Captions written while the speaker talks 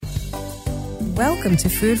Welcome to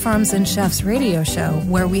Food Farms and Chefs radio show,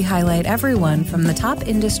 where we highlight everyone from the top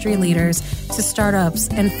industry leaders to startups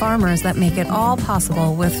and farmers that make it all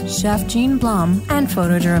possible with Chef Gene Blum and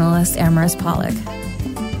photojournalist Amaris Pollock.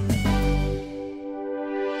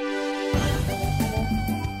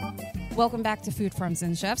 Welcome back to Food Farms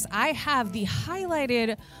and Chefs. I have the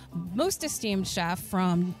highlighted, most esteemed chef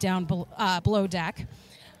from down below deck,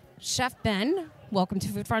 Chef Ben. Welcome to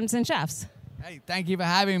Food Farms and Chefs. Hey, thank you for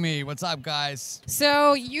having me. What's up, guys?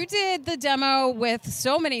 So you did the demo with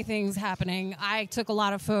so many things happening. I took a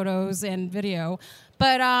lot of photos and video,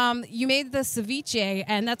 but you made the ceviche,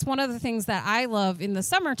 and that's one of the things that I love in the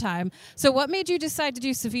summertime. So what made you decide to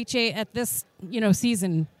do ceviche at this,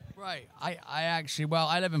 season? Right. I actually,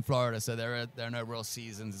 I live in Florida, so there are no real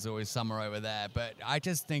seasons. It's always summer over there. But I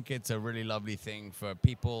just think it's a really lovely thing for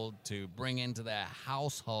people to bring into their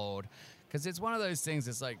household. Because it's one of those things,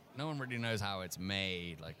 it's like no one really knows how it's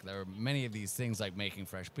made. Like there are many of these things like making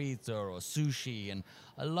fresh pizza or sushi. And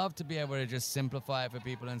I love to be able to just simplify it for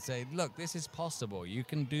people and say, look, this is possible. You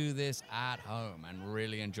can do this at home and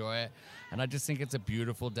really enjoy it. And I just think it's a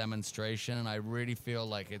beautiful demonstration. And I really feel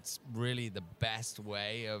like it's really the best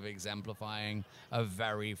way of exemplifying a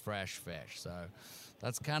very fresh fish. So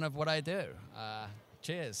that's kind of what I do.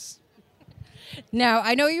 Cheers. Now,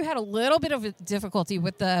 I know you had a little bit of a difficulty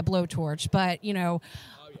with the blowtorch, but,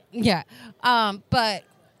 but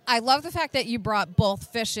I love the fact that you brought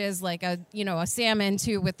both fishes, like a salmon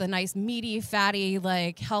too, with the nice meaty, fatty,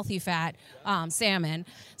 like healthy fat salmon.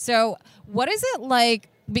 So what is it like?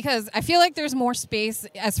 Because I feel like there's more space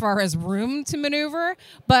as far as room to maneuver,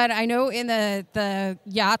 but I know in the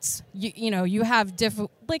yachts, you have a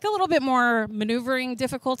little bit more maneuvering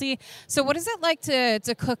difficulty. So what is it like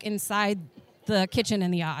to cook inside the kitchen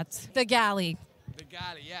in the yachts? The galley. The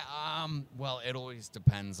galley, yeah. It always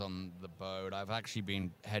depends on the boat. I've actually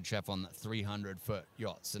been head chef on 300-foot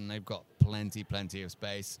yachts, and they've got plenty of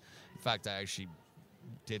space. In fact, I actually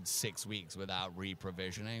did 6 weeks without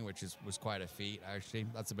re-provisioning, which was quite a feat, actually.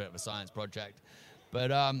 That's a bit of a science project.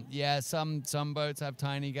 But, some boats have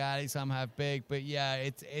tiny galleys, some have big. But, yeah,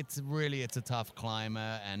 it's a tough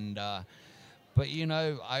climber. And, but,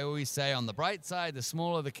 I always say on the bright side, the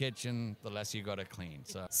smaller the kitchen, the less you got to clean.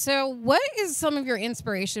 So what is some of your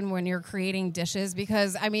inspiration when you're creating dishes?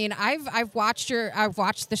 Because, I mean, I've watched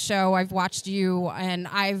the show, I've watched you, and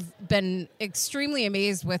I've been extremely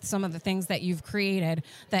amazed with some of the things that you've created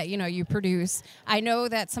that, you produce. I know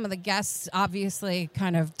that some of the guests obviously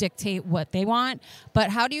kind of dictate what they want, but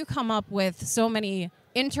how do you come up with so many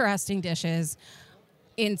interesting dishes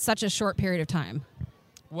in such a short period of time?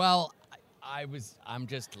 Well, I'm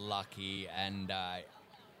just lucky, and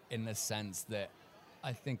in the sense that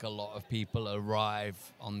I think a lot of people arrive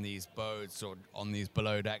on these boats or on these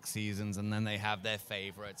below deck seasons, and then they have their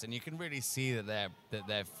favorites, and you can really see that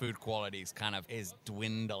their food quality is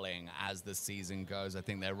dwindling as the season goes. I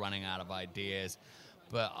think they're running out of ideas.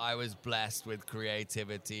 But I was blessed with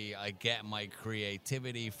creativity. I get my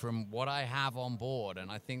creativity from what I have on board,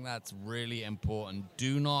 and I think that's really important.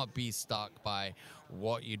 Do not be stuck by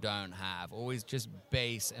what you don't have. Always just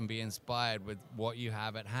base and be inspired with what you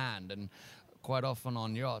have at hand. And quite often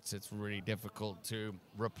on yachts, it's really difficult to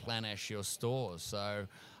replenish your stores. So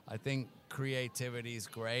I think creativity is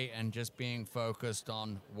great, and just being focused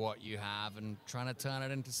on what you have and trying to turn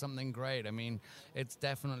it into something great. I mean, it's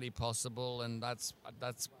definitely possible, and that's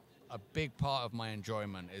a big part of my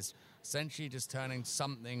enjoyment, is essentially just turning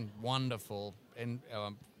something wonderful in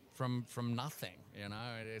from nothing.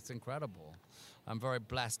 It's incredible. I'm very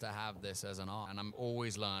blessed to have this as an art, and I'm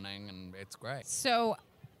always learning, and it's great. So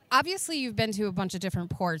obviously, you've been to a bunch of different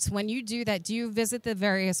ports. When you do that, do you visit the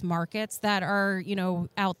various markets that are,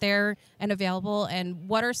 out there and available? And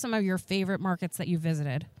what are some of your favorite markets that you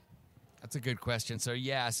visited? That's a good question. So,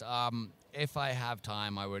 yes, if I have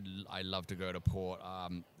time, I love to go to port.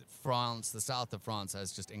 France, the south of France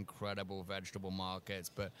has just incredible vegetable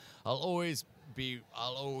markets, but I'll always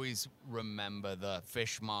remember the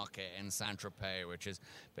fish market in Saint-Tropez, which is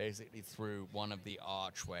basically through one of the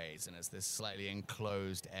archways, and it's this slightly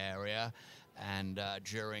enclosed area. And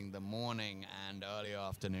during the morning and early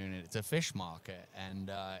afternoon, it's a fish market,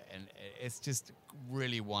 and it's just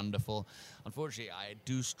really wonderful. Unfortunately, I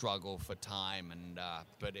do struggle for time,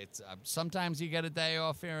 but it's sometimes you get a day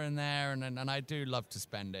off here and there, and I do love to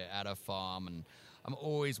spend it at a farm, and I'm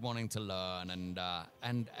always wanting to learn,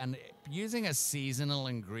 and using a seasonal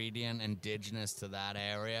ingredient indigenous to that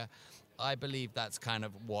area. I believe that's kind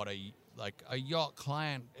of what a yacht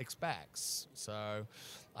client expects. So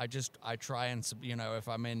I try and, if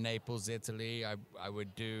I'm in Naples, Italy, I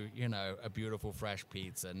would do, a beautiful fresh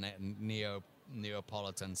pizza,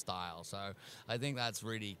 Neapolitan style. So I think that's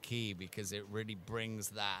really key because it really brings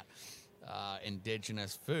that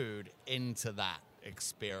indigenous food into that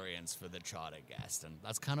experience for the charter guest, and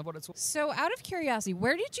that's kind of what it's. So, out of curiosity,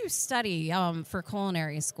 where did you study for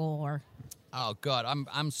culinary school? Or Oh God,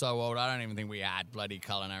 I'm so old. I don't even think we had bloody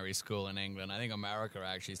culinary school in England. I think America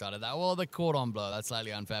actually started that. Well, the cordon bleu, that's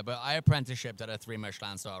slightly unfair, but I apprenticeshiped at a 3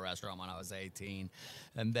 Michelin star restaurant when I was 18,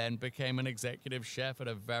 and then became an executive chef at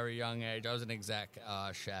a very young age. I was an exec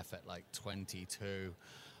chef at like 22.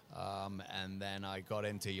 And then I got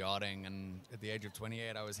into yachting, and at the age of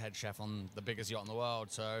 28, I was head chef on the biggest yacht in the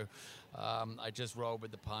world. So I just rolled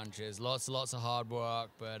with the punches. Lots of hard work,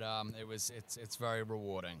 but it's very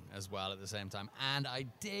rewarding as well at the same time. And I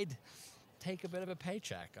did take a bit of a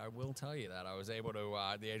paycheck. I will tell you that. I was able to,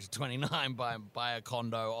 at the age of 29, buy a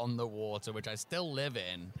condo on the water, which I still live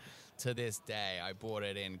in. To this day, I bought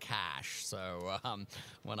it in cash. So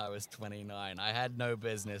when I was 29, I had no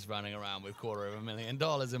business running around with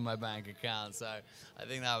 $250,000 in my bank account. So I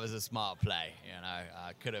think that was a smart play. You know,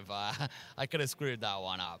 I could have screwed that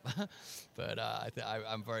one up, but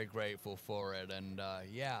I'm very grateful for it. And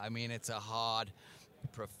yeah, I mean, it's a hard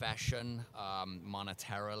profession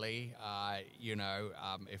monetarily,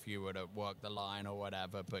 if you were to work the line or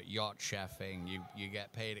whatever, but yacht chefing, you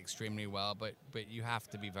get paid extremely well, but you have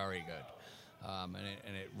to be very good. And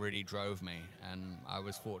it really drove me, and I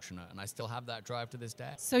was fortunate, and I still have that drive to this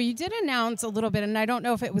day. So you did announce a little bit, and I don't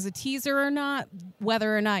know if it was a teaser or not,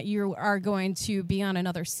 whether or not you are going to be on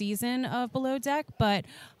another season of Below Deck, but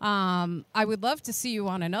I would love to see you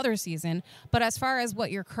on another season. But as far as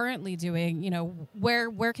what you're currently doing, you know,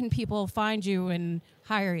 where can people find you and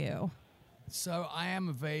hire you? So I am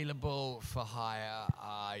available for hire.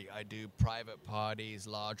 I do private parties,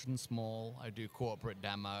 large and small. I do corporate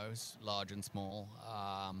demos, large and small.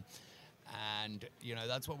 And, you know,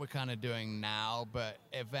 that's what we're kind of doing now. But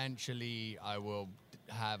eventually I will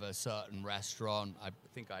have a certain restaurant. I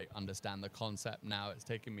think I understand the concept now. It's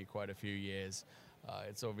taken me quite a few years.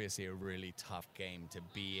 It's obviously a really tough game to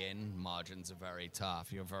be in. Margins are very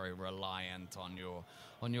tough. You're very reliant on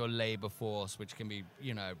your labor force, which can be,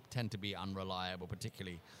 you know, tend to be unreliable,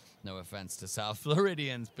 particularly, no offense to South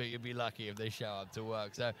Floridians, but you'd be lucky if they show up to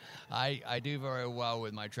work. So I do very well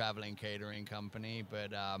with my traveling catering company,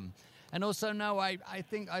 but and also, no, I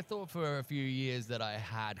thought for a few years that I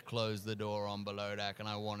had closed the door on Below Deck and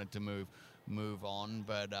I wanted to move on,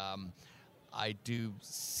 but I do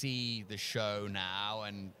see the show now,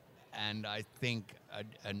 and I think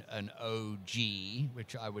an OG,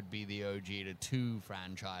 which I would be the OG to 2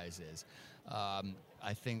 franchises.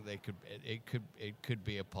 I think it could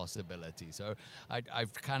be a possibility. So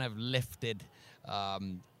I've kind of lifted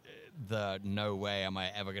the no way am I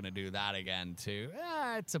ever going to do that again to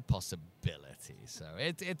it's a possibility. So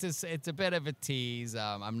it's a bit of a tease.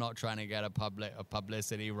 I'm not trying to get a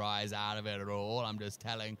publicity rise out of it at all. I'm just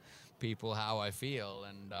telling people how I feel,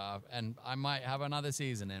 and I might have another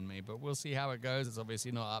season in me, but we'll see how it goes. It's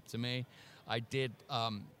obviously not up to me. I did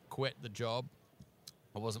quit the job.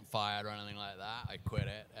 I wasn't fired or anything like that. I quit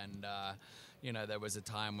it, and there was a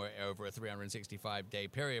time where over a 365-day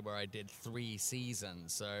period where I did 3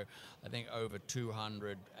 seasons. So I think over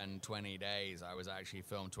 220 days, I was actually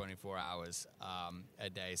filmed 24 hours a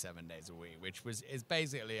day, 7 days a week, which is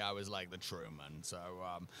basically I was like the Truman. So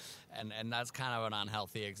and that's kind of an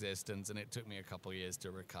unhealthy existence, and it took me a couple years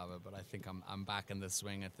to recover. But I think I'm back in the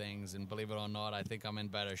swing of things, and believe it or not, I think I'm in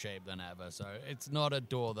better shape than ever. So it's not a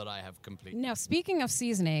door that I have completed. Now, speaking of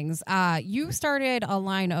seasonings, you started a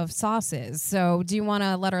line of sauces. So do you want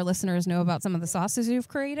to let our listeners know about some of the sauces you've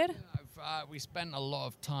created? We spent a lot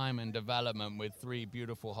of time in development with 3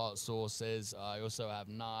 beautiful hot sauces. I also have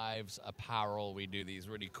knives, apparel. We do these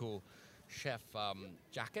really cool chef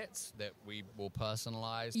jackets that we will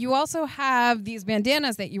personalize. You also have these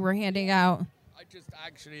bandanas that you were handing out.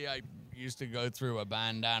 I used to go through a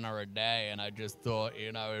bandana a day, and I just thought,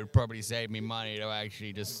 it would probably save me money to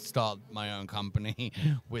actually just start my own company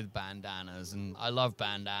with bandanas. And I love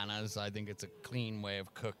bandanas. I think it's a clean way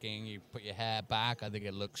of cooking. You put your hair back. I think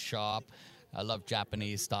it looks sharp. I love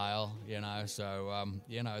Japanese style, so,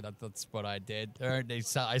 that's what I did.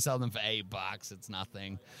 I sell them for $8. It's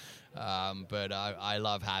nothing. But I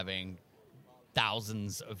love having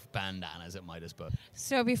thousands of bandanas at my disposal.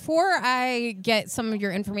 So before I get some of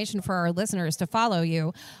your information for our listeners to follow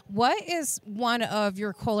you, what is one of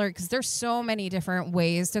your culinary, because there's so many different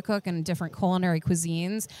ways to cook and different culinary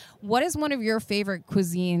cuisines, what is one of your favorite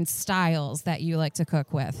cuisine styles that you like to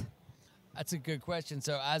cook with? That's a good question.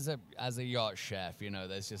 So as a yacht chef,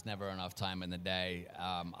 there's just never enough time in the day.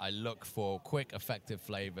 I look for quick, effective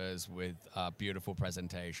flavors with beautiful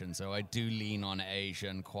presentation. So I do lean on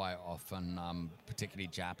Asian quite often, particularly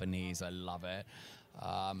Japanese. I love it.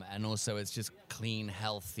 And also it's just clean,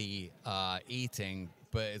 healthy eating,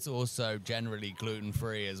 but it's also generally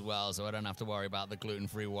gluten-free as well, so I don't have to worry about the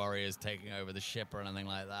gluten-free warriors taking over the ship or anything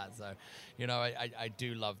like that. So, I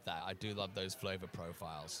do love that. I do love those flavor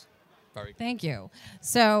profiles. Thank you.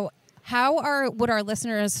 So would our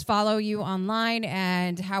listeners follow you online,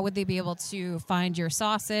 and how would they be able to find your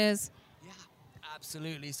sauces? Yeah,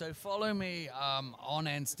 absolutely. So follow me on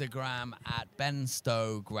Instagram at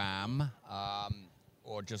BenStogram,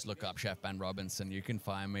 or just look up Chef Ben Robinson. You can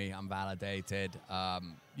find me. I'm validated.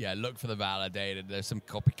 Look for the validated. There's some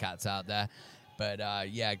copycats out there. But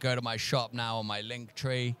go to my shop now on my link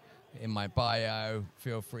tree in my bio.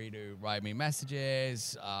 Feel free to write me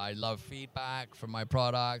messages. I love feedback from my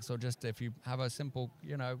products, or just if you have a simple,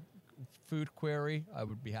 food query, I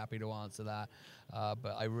would be happy to answer that.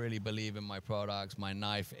 But I really believe in my products. My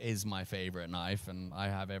knife is my favorite knife, and I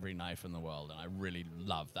have every knife in the world, and I really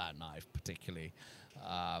love that knife particularly.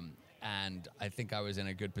 And I think I was in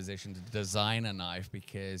a good position to design a knife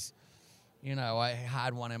because, I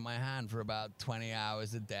had one in my hand for about 20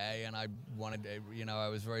 hours a day, and I wanted to, I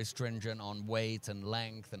was very stringent on weight and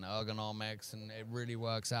length and ergonomics, and it really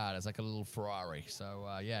works out. It's like a little Ferrari. So,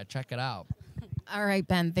 check it out. All right,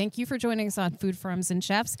 Ben, thank you for joining us on Food Firms and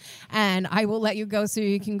Chefs, and I will let you go so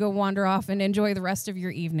you can go wander off and enjoy the rest of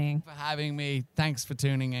your evening. For having me. Thanks for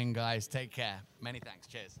tuning in, guys. Take care. Many thanks.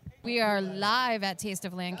 Cheers. We are live at Taste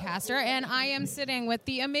of Lancaster, and I am sitting with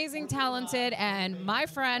the amazing, talented, and my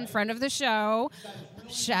friend of the show,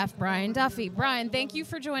 Chef Brian Duffy. Brian, thank you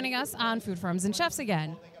for joining us on Food Firms and Chefs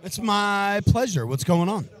again. It's my pleasure. What's going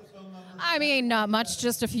on? I mean, not much,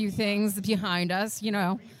 just a few things behind us,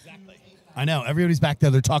 Exactly. I know. Everybody's back there.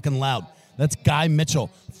 They're talking loud. That's Guy Mitchell,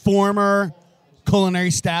 former culinary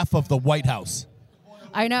staff of the White House.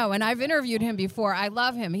 I know, and I've interviewed him before. I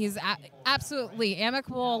love him. He's absolutely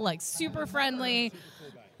amicable, super friendly.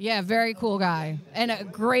 Yeah, very cool guy, and a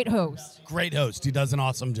great host. Great host. He does an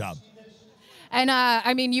awesome job.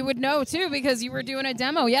 And, you would know, too, because you were doing a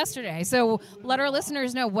demo yesterday. So let our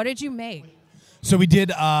listeners know, what did you make? So we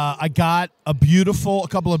did, I got a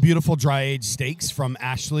couple of beautiful dry-aged steaks from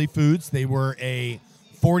Ashley Foods. They were a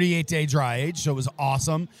 48-day dry age, so it was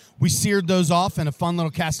awesome. We seared those off in a fun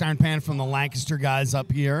little cast iron pan from the Lancaster guys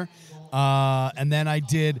up here. And then I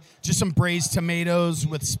did just some braised tomatoes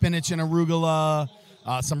with spinach and arugula,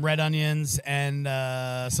 some red onions, and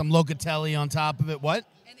some locatelli on top of it. What?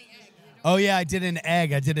 And the egg. Oh, yeah, I did an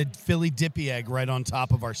egg. I did a Philly dippy egg right on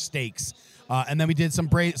top of our steaks. And then we did some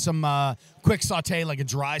quick saute, like a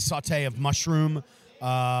dry saute of mushroom,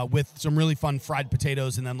 with some really fun fried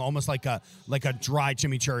potatoes, and then almost like a dry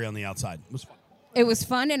chimichurri on the outside. It was fun. It was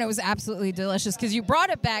fun, and it was absolutely delicious because you brought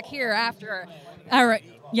it back here after. All right.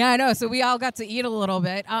 Yeah, I know. So we all got to eat a little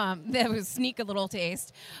bit. That was sneak a little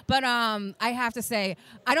taste. But I have to say,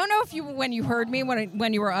 I don't know if when you heard me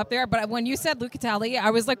when you were up there, but when you said Locatelli, I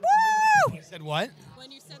was like, woo! You said what?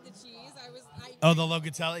 When you said the cheese, Oh, the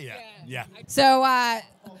Locatelli? Yeah. So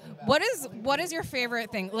what is your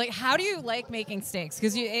favorite thing? Like, how do you like making steaks?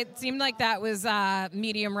 Because it seemed like that was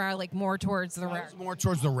medium rare, like more towards the rare. More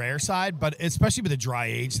towards the rare side, but especially with a dry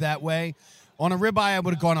age that way. On a ribeye, I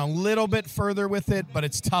would have gone a little bit further with it, but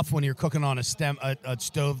it's tough when you're cooking on a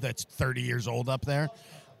stove that's 30 years old up there.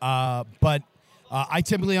 But I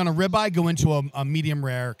typically, on a ribeye, go into a medium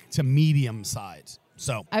rare to medium size.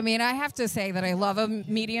 So, I mean, I have to say that I love a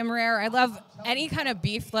medium rare. I love any kind of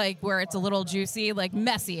beef, where it's a little juicy,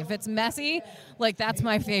 messy. If it's messy, that's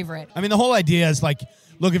my favorite. I mean, the whole idea is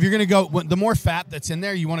look, if you're going to go, the more fat that's in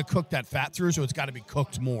there, you want to cook that fat through, so it's got to be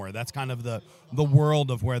cooked more. That's kind of the world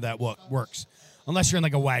of where that works. Unless you're in a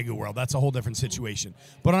Wagyu world, that's a whole different situation.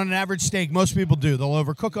 But on an average steak, most people do. They'll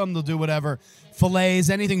overcook them. They'll do whatever. Fillets,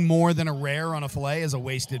 anything more than a rare on a fillet is a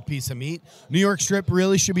wasted piece of meat. New York strip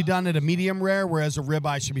really should be done at a medium rare, whereas a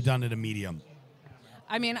ribeye should be done at a medium.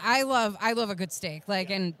 I mean, I love a good steak.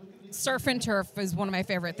 And surf and turf is one of my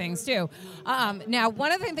favorite things too. Now,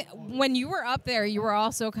 one of the things, when you were up there, you were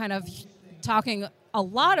also kind of talking a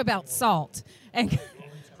lot about salt and.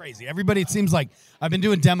 Crazy. Everybody, it seems like I've been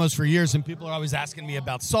doing demos for years, and people are always asking me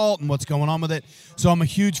about salt and what's going on with it. So I'm a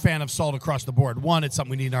huge fan of salt across the board. One, it's something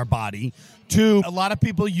we need in our body. Two, a lot of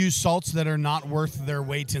people use salts that are not worth their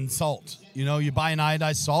weight in salt. You buy an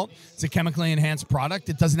iodized salt. It's a chemically enhanced product.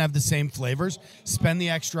 It doesn't have the same flavors. Spend the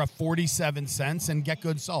extra 47 cents and get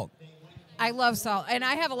good salt. I love salt, and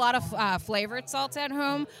I have a lot of flavored salts at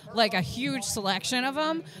home, like a huge selection of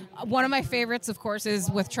them. One of my favorites, of course, is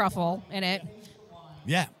with truffle in it.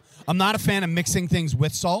 Yeah. I'm not a fan of mixing things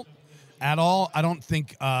with salt at all. I don't think,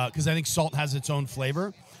 because I think salt has its own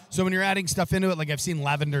flavor. So when you're adding stuff into it, like I've seen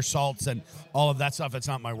lavender salts and all of that stuff, it's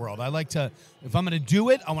not my world. I like to, if I'm going to do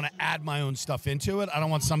it, I want to add my own stuff into it. I don't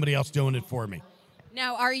want somebody else doing it for me.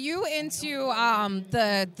 Now, are you into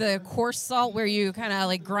the coarse salt where you kind of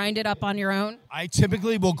like grind it up on your own? I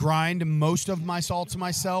typically will grind most of my salts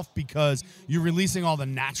myself because you're releasing all the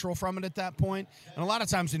natural from it at that point. And a lot of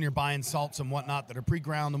times when you're buying salts and whatnot that are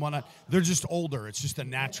pre-ground and whatnot, they're just older. It's just a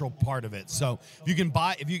natural part of it. So if you can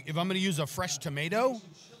buy, if I'm going to use a fresh tomato,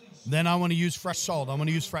 then I want to use fresh salt. I want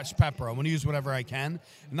to use fresh pepper. I want to use whatever I can.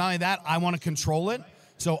 And not only that, I want to control it.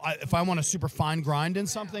 So if I want a super fine grind in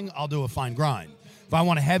something, I'll do a fine grind. If I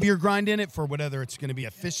want a heavier grind in it for whether it's going to be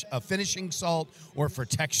a finishing salt or for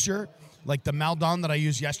texture, like the Maldon that I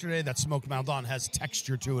used yesterday, that smoked Maldon has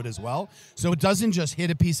texture to it as well. So it doesn't just hit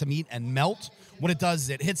a piece of meat and melt. What it does is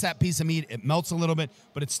it hits that piece of meat, it melts a little bit,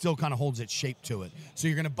 but it still kind of holds its shape to it. So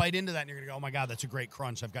you're going to bite into that and you're going to go, oh my God, that's a great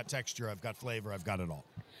crunch. I've got texture, I've got flavor, I've got it all.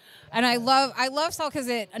 And I love salt because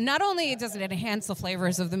it not only does it enhance the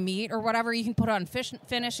flavors of the meat or whatever, you can put on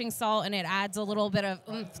finishing salt and it adds a little bit of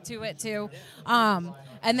oomph to it too.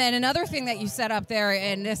 And then another thing that you set up there,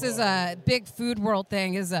 and this is a big food world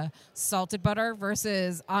thing, is a salted butter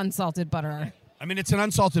versus unsalted butter. I mean, it's an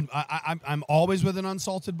unsalted. I'm always with an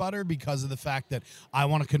unsalted butter because of the fact that I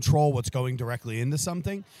want to control what's going directly into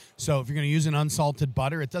something. So if you're going to use an unsalted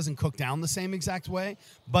butter, it doesn't cook down the same exact way.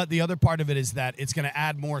 But the other part of it is that it's going to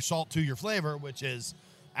add more salt to your flavor, which is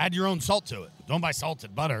add your own salt to it. Don't buy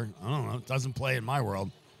salted butter. I don't know. It doesn't play in my world.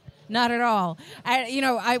 Not at all.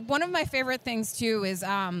 One of my favorite things too is,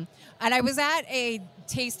 and I was at a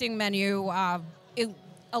tasting menu.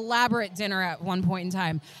 Elaborate dinner at one point in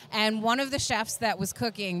time, and one of the chefs that was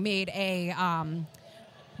cooking made a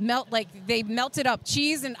they melted up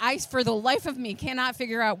cheese and ice. For the life of me, cannot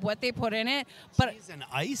figure out what they put in it. But cheese and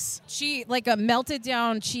ice, like a melted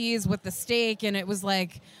down cheese with the steak, and it was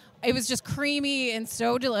just creamy and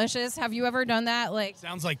so delicious. Have you ever done that?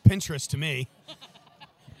 Sounds like Pinterest to me.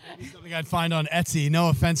 Something I'd find on Etsy. No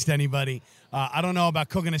offense to anybody. I don't know about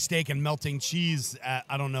cooking a steak and melting cheese.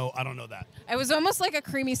 I don't know that. It was almost like a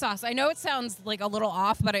creamy sauce. I know it sounds like a little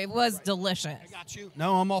off, but it was delicious. I got you.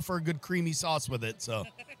 No, I'm all for a good creamy sauce with it. So,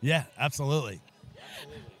 yeah, absolutely.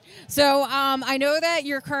 So I know that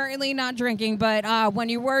you're currently not drinking, but when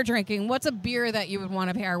you were drinking, what's a beer that you would want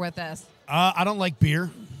to pair with this? I don't like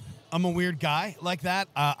beer. I'm a weird guy like that.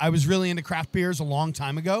 I was really into craft beers a long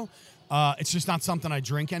time ago. It's just not something I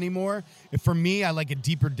drink anymore. For me, I like a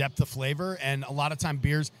deeper depth of flavor, and a lot of time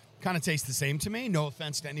beers kind of taste the same to me. No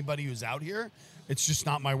offense to anybody who's out here. It's just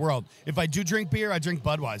not my world. If I do drink beer, I drink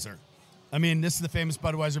Budweiser. I mean, this is the famous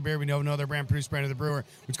Budweiser beer. We know no other brand produced brand of the brewer,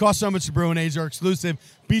 which costs so much to brew and age are exclusive.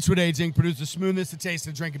 Beechwood Aging produces the smoothness, the taste,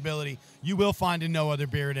 and drinkability you will find in no other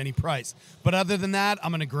beer at any price. But other than that,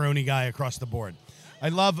 I'm a Negroni guy across the board. I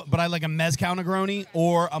like a Mezcal Negroni,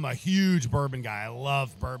 or I'm a huge bourbon guy. I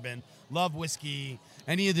love bourbon. Love whiskey.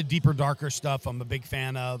 Any of the deeper, darker stuff I'm a big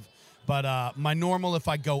fan of. But my normal, if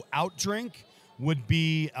I go out drink, would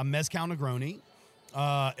be a Mezcal Negroni.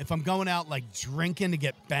 If I'm going out like drinking to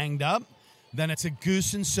get banged up, then it's a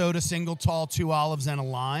Goose and Soda, single tall, 2 olives, and a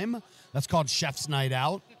lime. That's called Chef's Night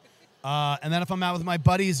Out. And then if I'm out with my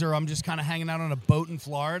buddies or I'm just kind of hanging out on a boat in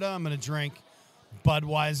Florida, I'm going to drink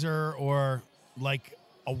Budweiser or like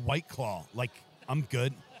a White Claw. Like, I'm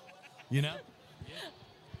good, you know?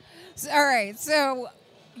 All right, so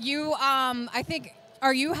you, I think,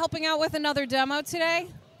 are you helping out with another demo today?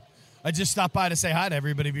 I just stopped by to say hi to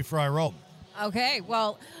everybody before I rolled. Okay,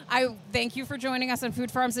 well, I thank you for joining us on Food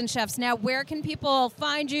Farms and Chefs. Now, where can people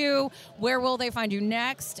find you? Where will they find you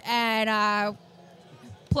next? And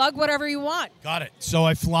plug whatever you want. Got it. So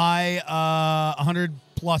I fly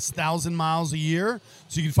 100,000+ miles a year,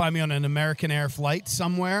 so you can find me on an American Air flight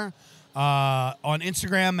somewhere. On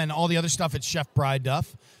Instagram and all the other stuff, it's Chef Bride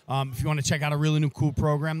Duff. If you want to check out a really new cool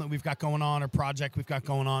program that we've got going on or project we've got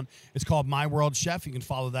going on, it's called My World Chef. You can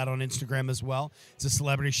follow that on Instagram as well. It's a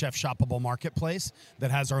celebrity chef shoppable marketplace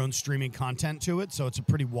that has our own streaming content to it, so it's a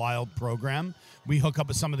pretty wild program. We hook up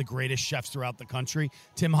with some of the greatest chefs throughout the country.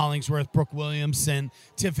 Tim Hollingsworth, Brooke Williamson,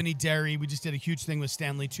 Tiffany Derry. We just did a huge thing with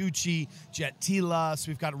Stanley Tucci, Jet Tila,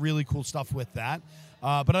 so we've got really cool stuff with that.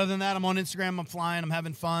 But other than that, I'm on Instagram, I'm flying, I'm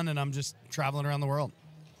having fun, and I'm just traveling around the world.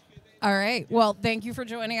 All right. Well, thank you for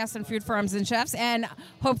joining us on Food Farms and Chefs, and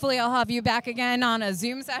hopefully I'll have you back again on a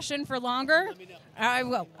Zoom session for longer. I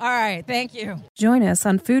will. All right. Thank you. Join us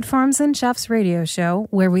on Food Farms and Chefs radio show,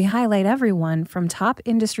 where we highlight everyone from top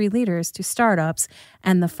industry leaders to startups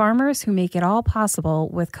and the farmers who make it all possible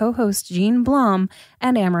with co-host Gene Blum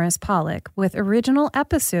and Amaris Pollock, with original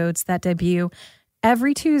episodes that debut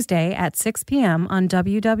every Tuesday at 6 p.m. on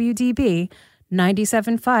WWDB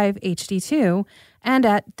 97.5 HD2 and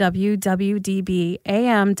at wwdbam.com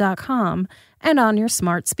and on your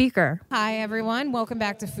smart speaker. Hi, everyone. Welcome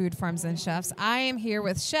back to Food Farms and Chefs. I am here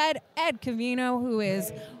with Shed Ed Covino, who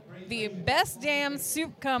is the Best Damn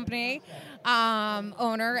Soup Company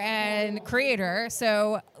owner and creator.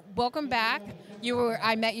 So welcome back.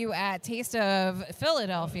 I met you at Taste of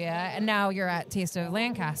Philadelphia, and now you're at Taste of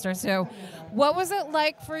Lancaster. So what was it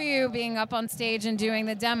like for you being up on stage and doing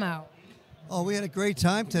the demo? Oh, we had a great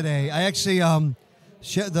time today. I actually,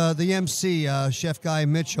 the MC, Chef Guy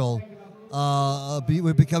Mitchell,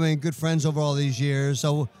 we're becoming good friends over all these years.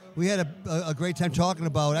 So we had a great time talking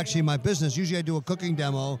about actually my business. Usually I do a cooking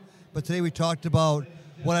demo, but today we talked about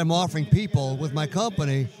what I'm offering people with my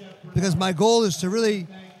company, because my goal is to really,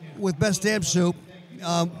 with Best Damn Soup,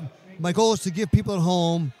 my goal is to give people at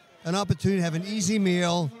home an opportunity to have an easy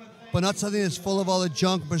meal, but not something that's full of all the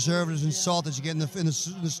junk, preservatives, and salt that you get in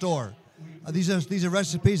the store. These are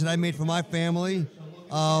recipes that I made for my family.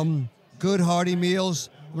 Good hearty meals.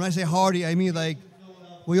 When I say hearty, I mean like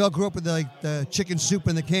we all grew up with the chicken soup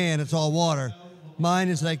in the can. It's all water. Mine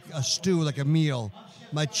is like a stew, like a meal.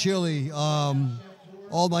 My chili, all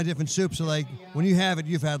my different soups are like when you have it,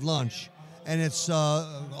 you've had lunch, and it's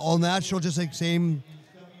all natural, just like same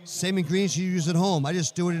ingredients you use at home. I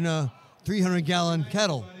just do it in a 300-gallon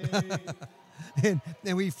kettle, and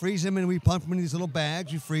we freeze them and we pump them in these little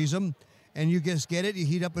bags. You freeze them. And you just get it, you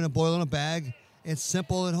heat up in a boil in a bag. It's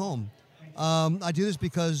simple at home. I do this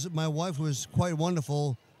because my wife, who is quite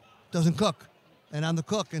wonderful, doesn't cook. And I'm the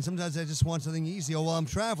cook. And sometimes I just want something easy. Or while I'm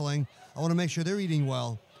traveling, I want to make sure they're eating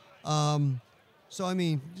well. So, I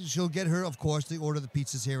mean, she'll get her, of course, to order the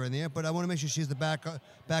pizzas here and there. But I want to make sure she's the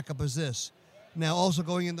backup as this. Now, also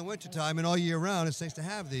going in the wintertime and all year round, it's nice to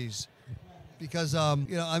have these. Because, I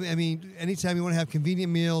mean, anytime you want to have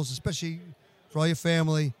convenient meals, especially for all your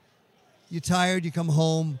family, you're tired, you come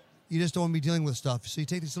home, you just don't want to be dealing with stuff. So you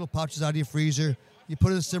take these little pouches out of your freezer, you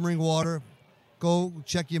put it in simmering water, go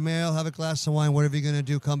check your mail, have a glass of wine, whatever you're going to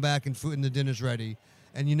do, come back and food and the dinner's ready.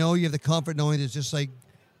 And you know you have the comfort knowing that it's just like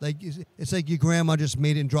it's like your grandma just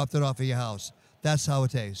made it and dropped it off at your house. That's how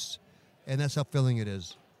it tastes. And that's how filling it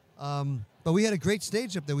is. But we had a great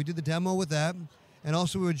stage up there. We did the demo with that. And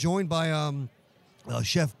also we were joined by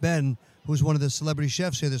Chef Ben, who's one of the celebrity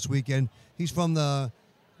chefs here this weekend. He's from the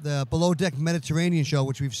Below Deck Mediterranean show,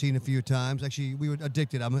 which we've seen a few times. Actually, we were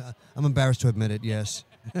addicted. I'm embarrassed to admit it, yes.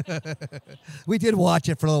 We did watch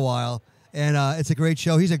it for a little while, and it's a great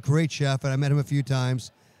show. He's a great chef, and I met him a few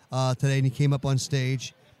times today, and he came up on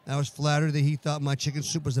stage. I was flattered that he thought my chicken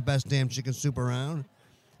soup was the best damn chicken soup around.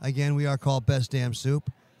 Again, we are called Best Damn Soup.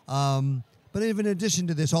 But even in addition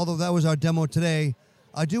to this, although that was our demo today,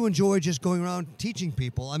 I do enjoy just going around teaching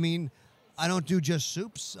people. I mean, I don't do just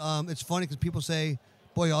soups. It's funny because people say,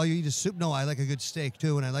 boy, all you eat is soup. No, I like a good steak,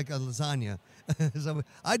 too, and I like a lasagna. So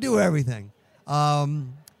I do everything. My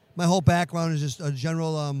whole background is just a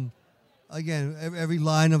general, again, every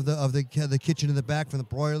line of the kitchen in the back, from the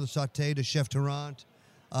broiler, the sauté, to chef Tarant.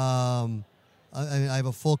 I have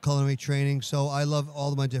a full culinary training, so I love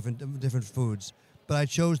all of my different foods. But I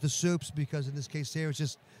chose the soups because in this case here, it's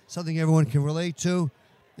just something everyone can relate to.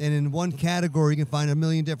 And in one category, you can find a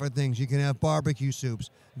million different things. You can have barbecue soups,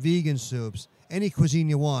 vegan soups, any cuisine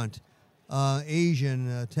you want, Asian,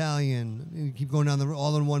 Italian. You keep going down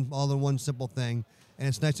all in one simple thing. And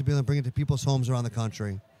it's nice to be able to bring it to people's homes around the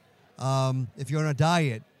country. If you're on a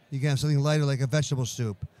diet, you can have something lighter like a vegetable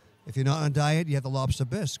soup. If you're not on a diet, you have the lobster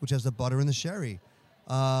bisque, which has the butter and the sherry.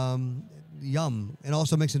 Yum. And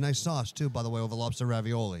also makes a nice sauce, too, by the way, over lobster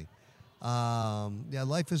ravioli. Yeah,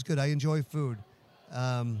 life is good. I enjoy food,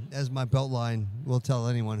 as my belt line will tell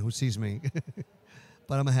anyone who sees me.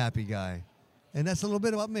 But I'm a happy guy. And that's a little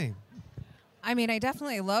bit about me. I mean, I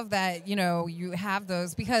definitely love that, you have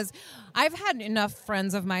those, because I've had enough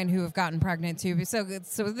friends of mine who have gotten pregnant, too. So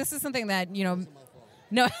this is something that,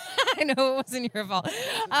 no, I know it wasn't your fault.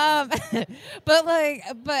 But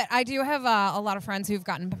I do have a lot of friends who've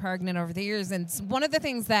gotten pregnant over the years. And one of the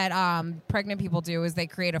things that pregnant people do is they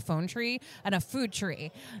create a phone tree and a food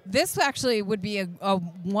tree. This actually would be a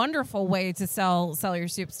wonderful way to sell your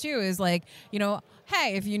soups too, is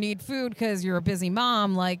hey, if you need food because you're a busy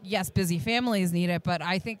mom, yes, busy families need it. But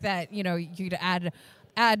I think that, you could add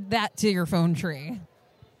add that to your phone tree.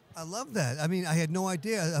 I love that. I mean, I had no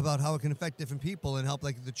idea about how it can affect different people and help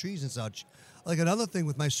like the trees and such. Like another thing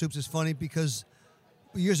with my soups is funny because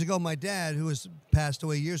years ago, my dad, who has passed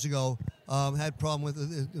away years ago, had a problem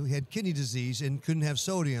with he had kidney disease and couldn't have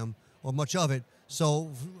sodium or much of it.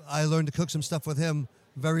 So I learned to cook some stuff with him,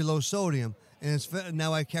 very low sodium, and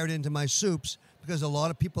now I carried it into my soups because a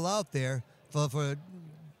lot of people out there for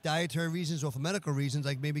dietary reasons or for medical reasons,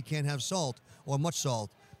 like maybe can't have salt or much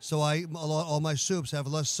salt. So all my soups have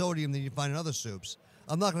less sodium than you find in other soups.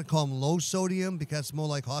 I'm not going to call them low sodium because it's more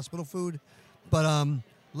like hospital food, but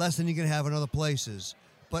less than you can have in other places.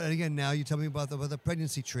 But again, now you tell me about the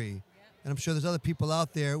pregnancy tree, and I'm sure there's other people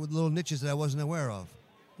out there with little niches that I wasn't aware of.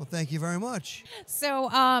 Well, thank you very much. So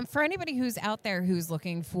for anybody who's out there who's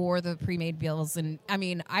looking for the pre-made meals, and I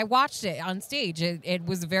mean, I watched it on stage. It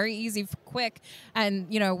was very easy, quick, and,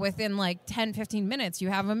 within like 10, 15 minutes, you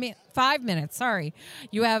have 5 minutes, sorry.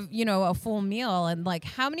 You have, a full meal. And like,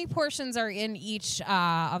 how many portions are in each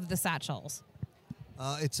of the satchels?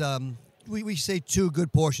 It's we say 2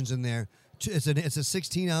 good portions in there. It's a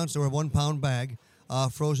 16-ounce or a 1-pound bag,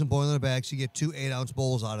 frozen boiling in a bag, so you get 2 8-ounce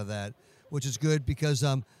bowls out of that, which is good because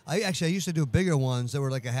I used to do bigger ones that were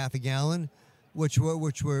like a half a gallon, which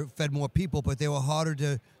were fed more people, but they were harder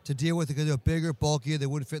to deal with because they were bigger, bulkier, they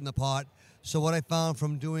wouldn't fit in the pot. So what I found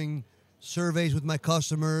from doing surveys with my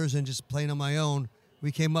customers and just playing on my own,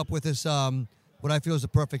 we came up with this what I feel is the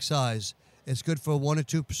perfect size. It's good for 1 or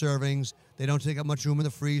 2 servings. They don't take up much room in the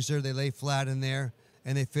freezer. They lay flat in there,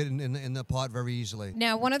 and they fit in the pot very easily.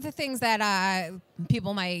 Now, one of the things that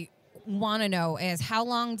people might want to know is how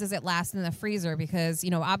long does it last in the freezer? Because,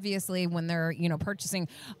 obviously when they're, purchasing,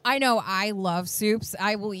 I know I love soups.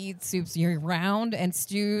 I will eat soups year round, and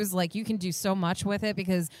stews, like, you can do so much with it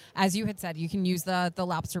because, as you had said, you can use the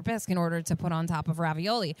lobster bisque in order to put on top of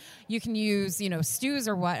ravioli. You can use, stews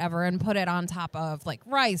or whatever and put it on top of like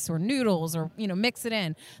rice or noodles or, mix it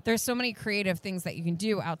in. There's so many creative things that you can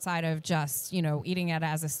do outside of just, eating it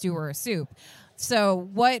as a stew or a soup. So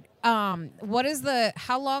what is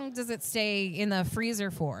how long does it stay in the freezer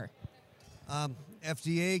for?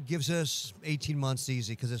 FDA gives us 18 months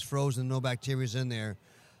easy because it's frozen, no bacteria's in there.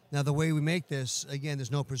 Now, the way we make this, again, there's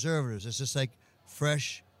no preservatives. It's just like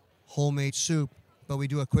fresh, homemade soup, but we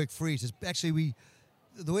do a quick freeze. It's actually,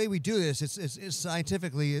 the way we do this, it's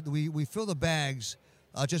scientifically, we fill the bags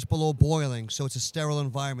just below boiling, so it's a sterile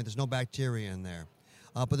environment. There's no bacteria in there.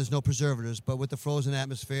 But there's no preservatives. But with the frozen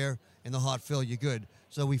atmosphere and the hot fill, you're good.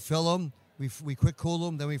 So we fill them, we quick cool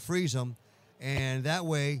them, then we freeze them, and that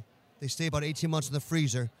way they stay about 18 months in the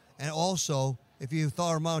freezer. And also, if you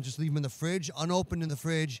thaw them out, just leave them in the fridge, unopened in the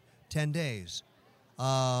fridge, 10 days.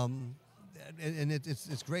 And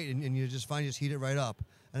it's great, and you just heat it right up.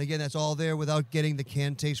 And again, that's all there without getting the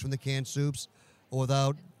canned taste from the canned soups, or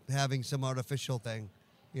without having some artificial thing,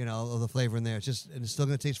 of the flavor in there. And it's still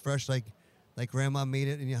going to taste fresh, like Grandma made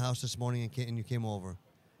it in your house this morning and you came over.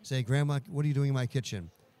 Say, Grandma, what are you doing in my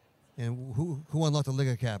kitchen? And who unlocked the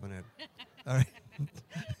liquor cabinet? All right.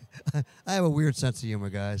 I have a weird sense of humor,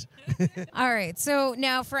 guys. All right. So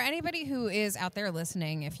now for anybody who is out there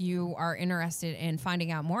listening, if you are interested in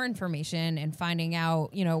finding out more information and finding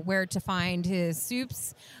out, where to find his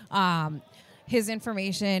soups, his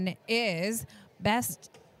information is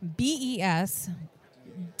BESDAM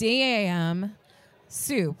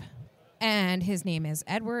soup. And his name is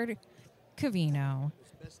Edward Covino.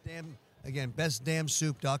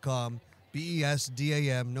 bestdamsoup.com,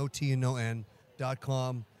 BESDAM, no T and no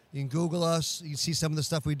N.com. You can Google us. You can see some of the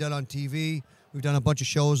stuff we've done on TV. We've done a bunch of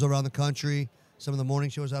shows around the country, some of the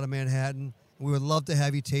morning shows out of Manhattan. We would love to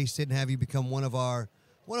have you taste it and have you become one of our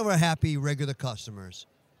happy regular customers.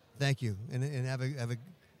 Thank you, and have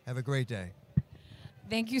a great day.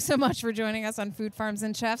 Thank you so much for joining us on Food Farms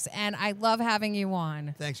and Chefs, and I love having you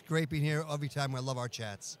on. Thanks. Great being here every time. I love our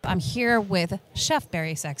chats. I'm here with Chef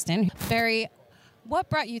Barry Sexton. Barry, what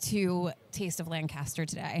brought you to Taste of Lancaster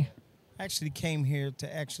today? I actually came here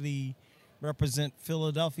to represent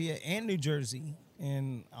Philadelphia and New Jersey,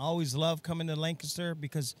 and I always love coming to Lancaster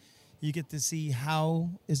because you get to see how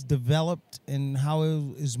it's developed and how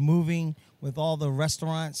it is moving with all the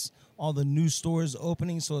restaurants, all the new stores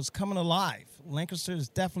opening, so it's coming alive. Lancaster is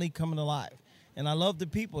definitely coming alive. And I love the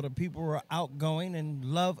people. The people are outgoing and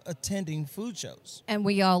love attending food shows. And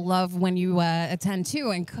we all love when you attend,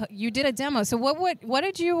 too. And you did a demo. So what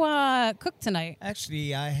did you cook tonight?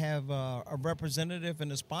 Actually, I have a representative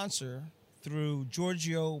and a sponsor through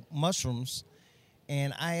Giorgio Mushrooms.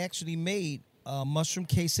 And I actually made a mushroom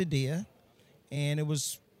quesadilla. And it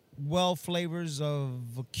was flavors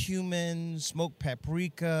of cumin, smoked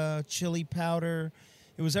paprika, chili powder,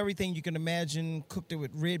 It was everything you can imagine. Cooked it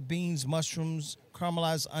with red beans, mushrooms,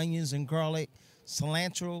 caramelized onions and garlic,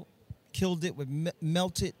 cilantro. Killed it with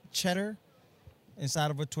melted cheddar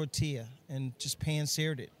inside of a tortilla and just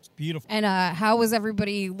pan-seared it. It's beautiful. And how was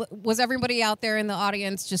everybody? Was everybody out there in the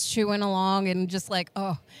audience just chewing along and just like,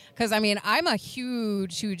 oh, because I mean, I'm a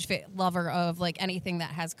huge lover of like anything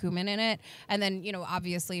that has cumin in it. And then, you know,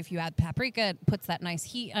 obviously if you add paprika, it puts that nice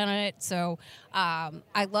heat on it. So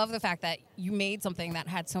I love the fact that you made something that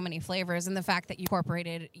had so many flavors, and the fact that you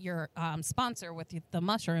incorporated your sponsor with the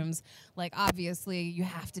mushrooms. Like, obviously you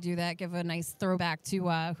have to do that. Give a nice throwback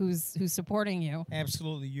to who's supporting you.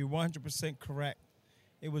 Absolutely. You're 100% correct.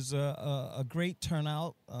 It was a great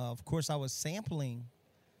turnout. Of course, I was sampling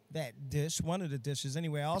that dish, one of the dishes.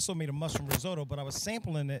 Anyway, I also made a mushroom risotto, but I was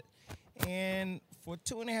sampling it. And for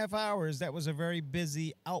 2.5 hours, that was a very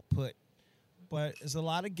busy output. But it's a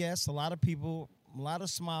lot of guests, a lot of people, a lot of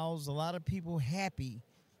smiles, a lot of people happy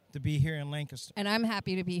to be here in Lancaster. And I'm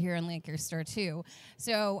happy to be here in Lancaster, too.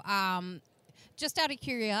 So just out of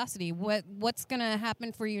curiosity, what's going to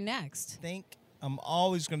happen for you next? I'm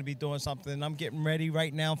always going to be doing something. I'm getting ready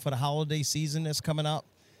right now for the holiday season that's coming up.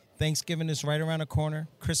 Thanksgiving is right around the corner.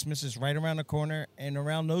 Christmas is right around the corner. And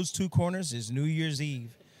around those two corners is New Year's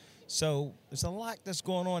Eve. So there's a lot that's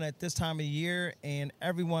going on at this time of year, and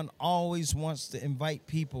everyone always wants to invite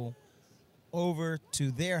people over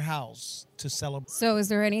to their house to celebrate. So is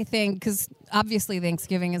there anything, because obviously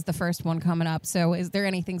Thanksgiving is the first one coming up, so is there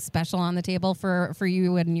anything special on the table for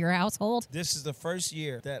you and your household? This is the first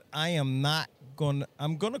year that I'm going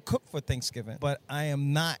to cook for Thanksgiving, but I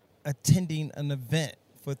am not attending an event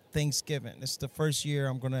for Thanksgiving. It's the first year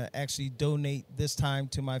I'm going to actually donate this time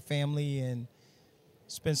to my family and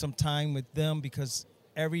spend some time with them, because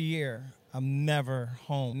every year I'm never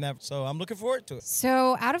home. So I'm looking forward to it.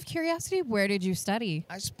 So out of curiosity, where did you study?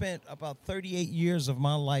 I spent about 38 years of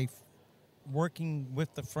my life working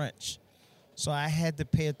with the French. So I had to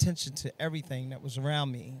pay attention to everything that was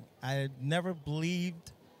around me. I had never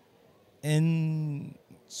believed in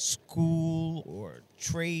school or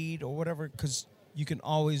trade or whatever, because you can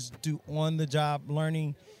always do on-the-job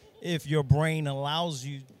learning if your brain allows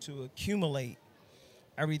you to accumulate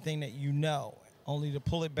everything that you know. Only to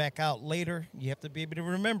pull it back out later, you have to be able to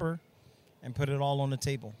remember and put it all on the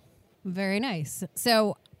table. Very nice.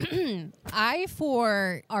 So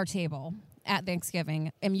for our table at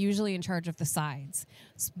Thanksgiving, am usually in charge of the sides.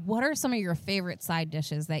 What are some of your favorite side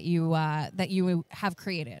dishes that you have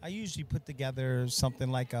created? I usually put together something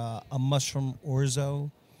like a mushroom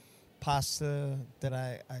orzo pasta that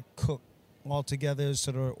I cook all together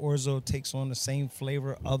so the orzo takes on the same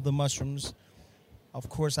flavor of the mushrooms. Of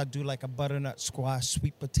course, I do like a butternut squash,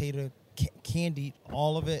 sweet potato, candied,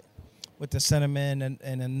 all of it with the cinnamon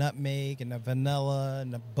and a nutmeg and the vanilla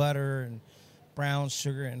and the butter and brown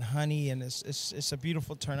sugar and honey. And it's a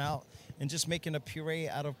beautiful turnout. And just making a puree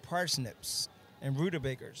out of parsnips and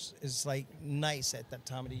rutabagas is like nice at that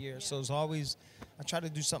time of the year. So it's always, I try to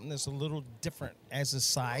do something that's a little different as a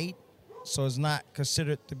side. So it's not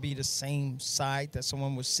considered to be the same side that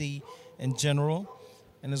someone would see in general.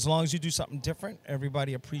 And as long as you do something different,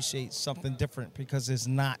 everybody appreciates something different because it's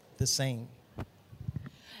not the same.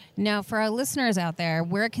 Now, for our listeners out there,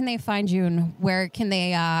 where can they find you and where can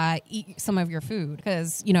they eat some of your food?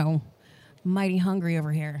 Because, mighty hungry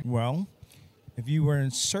over here. Well, if you were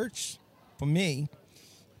in search for me,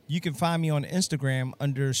 you can find me on Instagram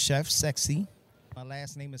under Chef Sexy. My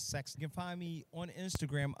last name is Sexton. You can find me on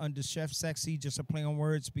Instagram under Chef Sexy, just a play on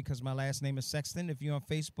words because my last name is Sexton. If you're on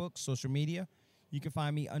Facebook, social media, you can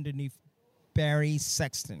find me underneath Barry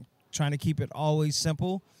Sexton. Trying to keep it always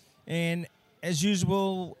simple. And as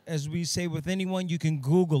usual, as we say with anyone, you can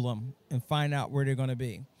Google them and find out where they're going to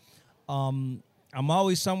be. I'm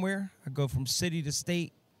always somewhere. I go from city to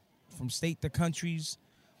state, from state to countries.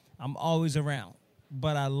 I'm always around.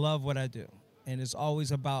 But I love what I do. And it's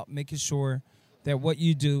always about making sure that what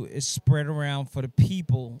you do is spread around for the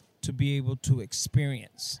people to be able to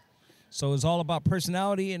experience. So it's all about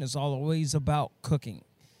personality, and it's always about cooking,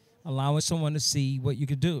 allowing someone to see what you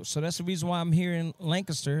could do. So that's the reason why I'm here in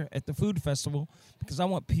Lancaster at the Food Festival, because I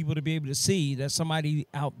want people to be able to see that somebody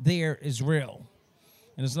out there is real.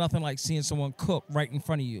 And there's nothing like seeing someone cook right in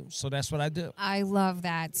front of you. So that's what I do. I love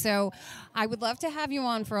that. So I would love to have you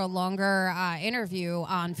on for a longer interview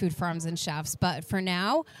on Food Farms and Chefs. But for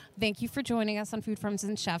now, thank you for joining us on Food Farms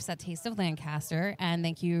and Chefs at Taste of Lancaster. And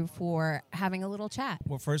thank you for having a little chat.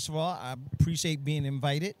 Well, first of all, I appreciate being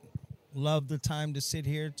invited. Love the time to sit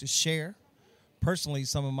here to share personally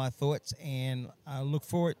some of my thoughts. And I look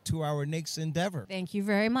forward to our next endeavor. Thank you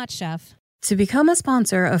very much, Chef. To become a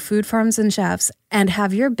sponsor of Food Farms and Chefs and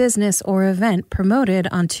have your business or event promoted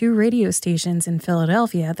on 2 radio stations in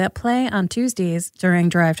Philadelphia that play on Tuesdays during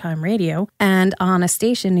Drive Time Radio and on a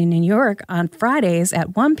station in New York on Fridays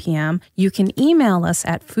at 1 p.m., you can email us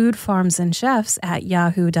at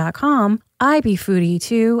foodfarmsandchefs@yahoo.com,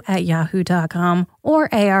 ibfoodie2@yahoo.com, or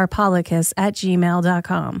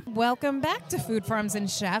arpolicus@gmail.com. Welcome back to Food Farms and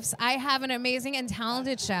Chefs. I have an amazing and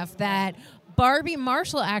talented chef that Barbie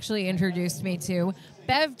Marshall actually introduced me to.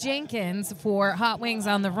 Bev Jenkins for Hot Wings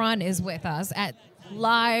on the Run is with us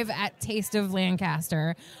live at Taste of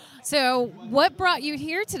Lancaster. So what brought you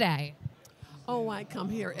here today? Oh, I come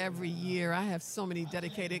here every year. I have so many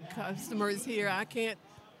dedicated customers here. I can't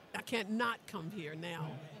not come here now.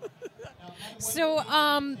 So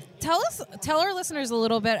tell our listeners a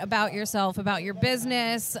little bit about yourself, about your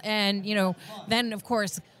business, and then of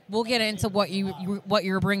course we'll get into what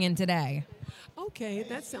you're bringing today. Okay,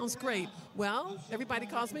 that sounds great. Well, everybody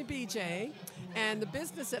calls me BJ, and the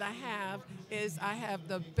business that I have is I have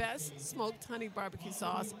the best smoked honey barbecue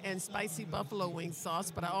sauce and spicy buffalo wing sauce,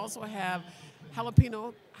 but I also have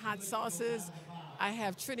jalapeno hot sauces. I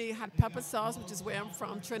have Trinity hot pepper sauce, which is where I'm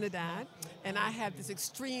from, Trinidad, and I have this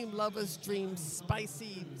extreme lover's dream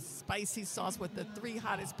spicy sauce with the 3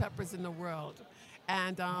 hottest peppers in the world.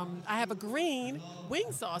 And I have a green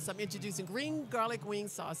wing sauce. I'm introducing green garlic wing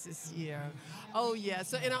sauce this year. Oh, yeah.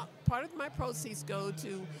 So part of my proceeds go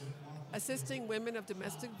to assisting women of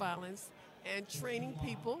domestic violence and training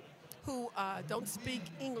people who don't speak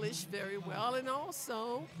English very well, and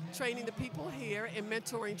also training the people here and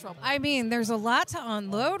mentoring trouble. I mean, there's a lot to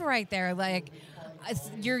unload right there. Like,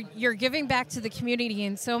 you're giving back to the community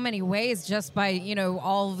in so many ways just by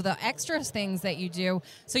all of the extra things that you do.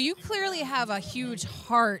 So you clearly have a huge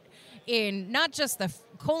heart in not just the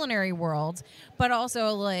culinary world, but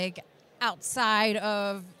also like outside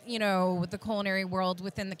of the culinary world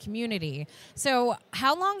within the community. So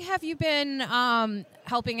how long have you been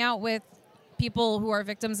helping out with people who are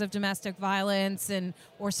victims of domestic violence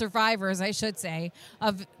or survivors, I should say,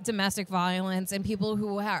 of domestic violence, and people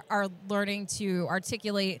who are learning to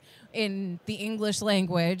articulate in the English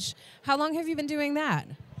language? How long have you been doing that?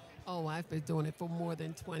 Oh, I've been doing it for more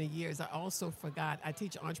than 20 years. I also forgot I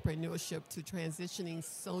teach entrepreneurship to transitioning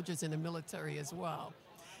soldiers in the military as well.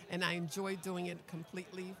 And I enjoy doing it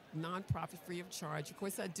completely nonprofit, free of charge. Of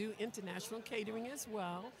course, I do international catering as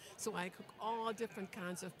well. So I cook all different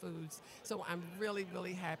kinds of foods. So I'm really,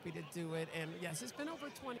 really happy to do it. And yes, it's been over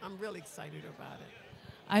 20. I'm really excited about it.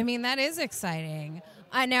 I mean, that is exciting.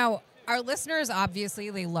 Now, our listeners, obviously,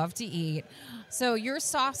 they love to eat. So your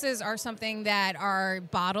sauces are something that are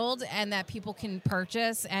bottled and that people can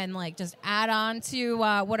purchase and like just add on to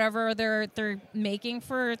whatever they're making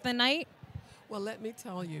for the night? Well, let me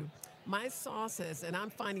tell you, my sauces, and I'm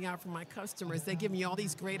finding out from my customers, they give me all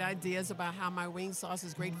these great ideas about how my wing sauce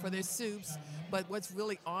is great for their soups. But what's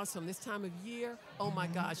really awesome this time of year, oh my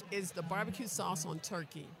gosh, is the barbecue sauce on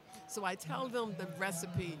turkey. So I tell them the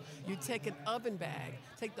recipe. You take an oven bag,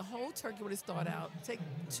 take the whole turkey when it starts out, take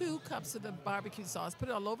 2 cups of the barbecue sauce, put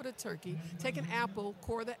it all over the turkey, take an apple,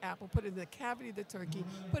 core the apple, put it in the cavity of the turkey,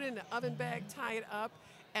 put it in the oven bag, tie it up,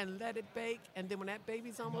 and let it bake. And then when that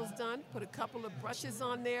baby's almost done, put a couple of brushes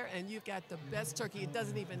on there, and you've got the best turkey. It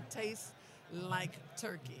doesn't even taste like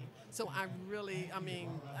turkey. So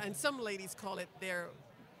and some ladies call it their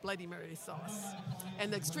Bloody Mary sauce. And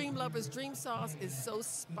the Extreme Lover's Dream sauce is so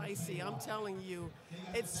spicy. I'm telling you,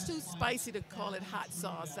 it's too spicy to call it hot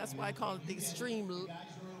sauce. That's why I call it the Extreme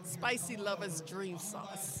Spicy Lover's Dream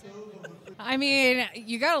sauce. I mean,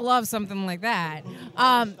 you gotta love something like that.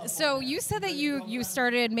 So you said that you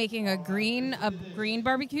started making a green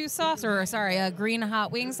barbecue sauce, a green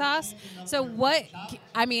hot wing sauce. So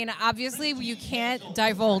obviously you can't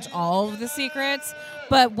divulge all of the secrets,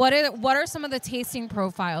 but what are some of the tasting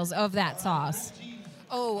profiles of that sauce?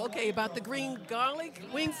 Oh, okay, about the green garlic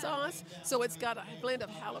wing sauce. So it's got a blend of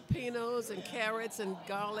jalapenos and carrots and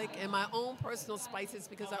garlic and my own personal spices,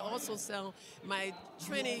 because I also sell my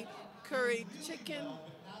Trini curry chicken,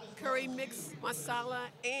 curry mix masala,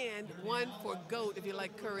 and one for goat if you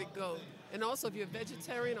like curry goat. And also if you're a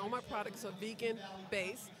vegetarian, all my products are vegan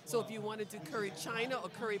based. So if you want to do curry china or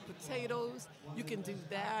curry potatoes, you can do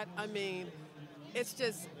that. I mean, it's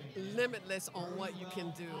just limitless on what you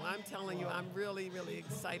can do. I'm telling you, I'm really, really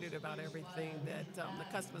excited about everything that the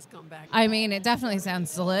customers come back. I mean, it definitely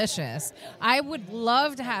sounds delicious. I would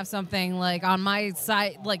love to have something like on my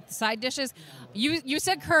side, like side dishes. You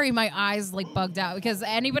said curry, my eyes like bugged out, because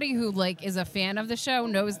anybody who like is a fan of the show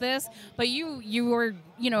knows this. But you were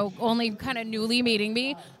only kind of newly meeting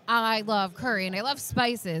me. I love curry and I love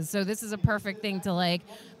spices, so this is a perfect thing to like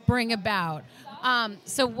bring about.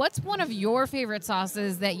 So what's one of your favorite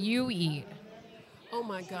sauces that you eat? Oh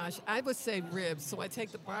my gosh, I would say ribs. So I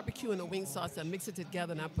take the barbecue and the wing sauce, I mix it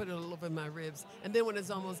together, and I put it all over my ribs. And then when it's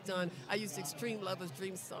almost done, I use Extreme Lover's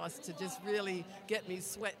Dream sauce to just really get me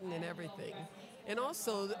sweating and everything. And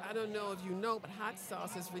also, I don't know if you know, but hot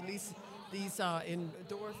sauces release these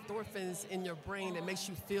endorphins in your brain that makes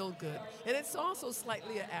you feel good. And it's also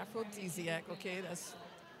slightly an aphrodisiac, okay? That's,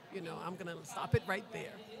 I'm going to stop it right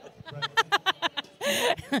there.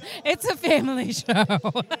 It's a family show.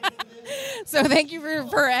 So thank you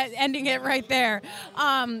for ending it right there.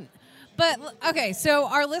 But okay, so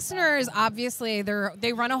our listeners, obviously,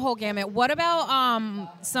 they run a whole gamut. What about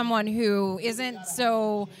someone who isn't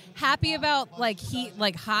so happy about like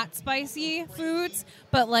hot, spicy foods,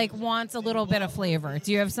 but like wants a little bit of flavor?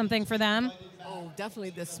 Do you have something for them? Oh,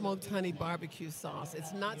 definitely the smoked honey barbecue sauce.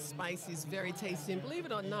 It's not spicy. It's very tasty. And believe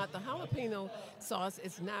it or not, the jalapeno sauce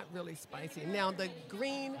is not really spicy. Now, the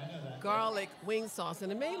green garlic wing sauce,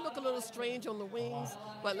 and it may look a little strange on the wings,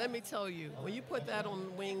 but let me tell you, when you put that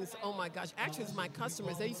on wings, oh my gosh. Actually, it's my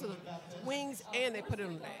customers. They use the wings and they put it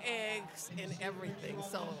on the eggs and everything.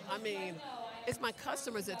 So, I mean, it's my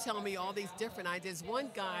customers that tell me all these different ideas.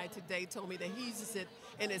 One guy today told me that he uses it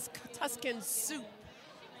in his Tuscan soup.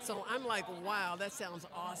 So I'm like, wow, that sounds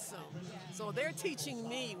awesome. So they're teaching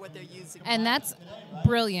me what they're using. And that's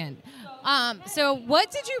brilliant. So what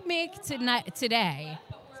did you make today?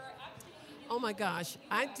 Oh my gosh,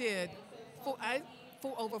 I did for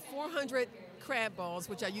over 400 crab balls,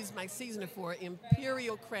 which I used my seasoning for,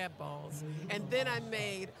 imperial crab balls. And then I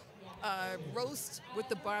made roast with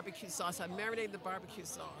the barbecue sauce. I marinated the barbecue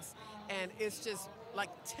sauce. And it's just like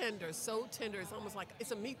tender, so tender. It's almost like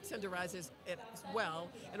it's a meat tenderizer as well.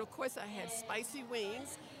 And of course, I had spicy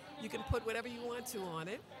wings. You can put whatever you want to on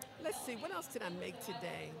it. Let's see, what else did I make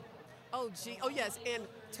today? Oh yes, and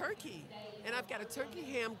turkey. And I've got a turkey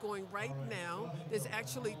ham going right now. There's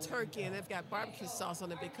actually turkey, and I've got barbecue sauce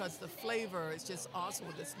on it because the flavor is just awesome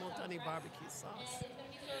with the smoked honey barbecue sauce.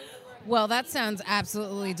 Well, that sounds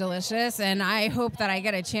absolutely delicious, and I hope that I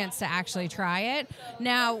get a chance to actually try it.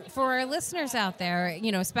 Now, for our listeners out there,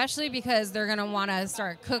 especially because they're going to want to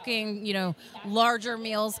start cooking, larger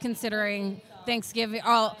meals considering Thanksgiving,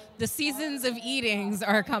 all the seasons of eatings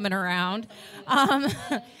are coming around.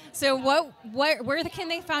 So where can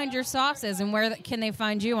they find your sauces, and where can they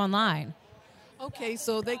find you online? Okay,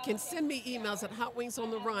 so they can send me emails at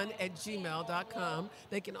hotwingsontheRun@gmail.com.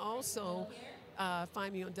 They can also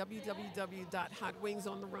find me on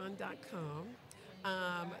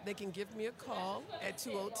www.hotwingsontheRun.com. They can give me a call at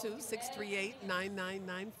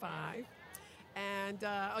 202-638-9995. And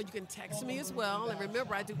you can text me as well. And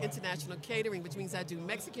remember, I do international catering, which means I do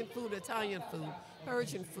Mexican food, Italian food,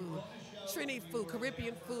 Persian food, Trini food,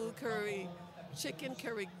 Caribbean food, curry chicken,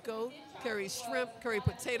 curry goat, curry shrimp, curry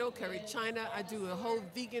potato, curry China. I do a whole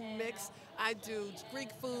vegan mix. I do Greek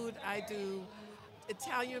food. I do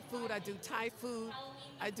Italian food, I do Thai food,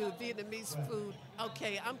 I do Vietnamese food.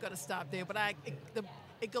 Okay, I'm going to stop there, but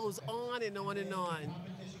it goes on and on and on.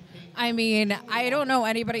 I mean, I don't know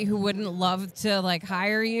anybody who wouldn't love to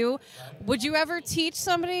hire you. Would you ever teach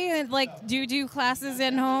somebody and do you do classes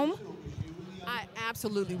in home? I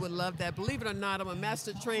absolutely would love that. Believe it or not, I'm a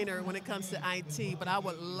master trainer when it comes to IT, but I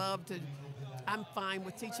would love to. I'm fine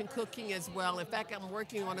with teaching cooking as well. In fact, I'm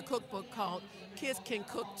working on a cookbook called Kids Can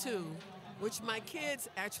Cook Too, which my kids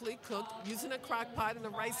actually cooked using a crock pot and a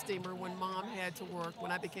rice steamer when mom had to work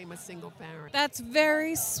when I became a single parent. That's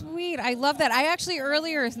very sweet. I love that. I actually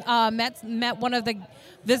earlier met one of the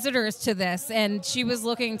visitors to this, and she was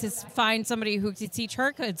looking to find somebody who could teach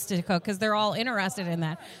her kids to cook because they're all interested in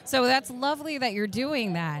that. So that's lovely that you're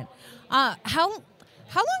doing that. How long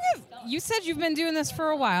have you said you've been doing this for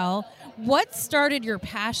a while? What started your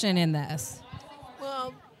passion in this?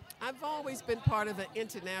 Well, I've always been part of an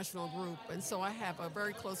international group, and so I have a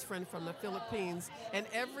very close friend from the Philippines, and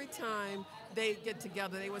every time they get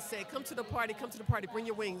together, they would say, come to the party, bring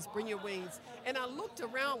your wings. And I looked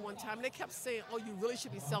around one time, and they kept saying, oh, you really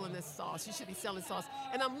should be selling this sauce. You should be selling sauce.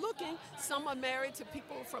 And I'm looking, some are married to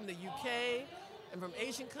people from the UK and from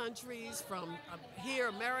Asian countries, from here,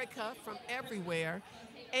 America, from everywhere.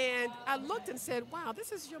 And I looked and said, wow,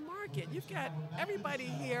 this is your market. You've got everybody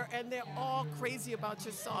here, and they're all crazy about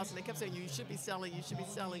your sauce. And they kept saying, you should be selling.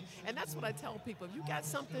 And that's what I tell people. If you got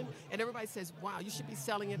something and everybody says, wow, you should be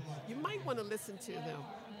selling it, you might want to listen to them.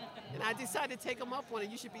 And I decided to take them up on it.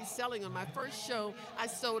 You should be selling on my first show. I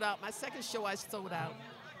sold out. My second show, I sold out.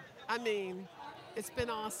 I mean, it's been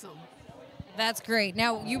awesome. That's great.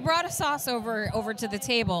 Now, you brought a sauce over to the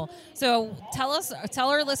table. So tell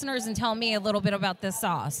our listeners and tell me a little bit about this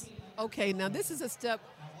sauce. Okay, now this is a step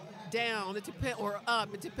down, it depends, or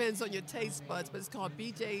up. It depends on your taste buds. But it's called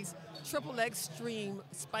BJ's Triple Extreme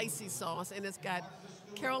Spicy Sauce, and it's got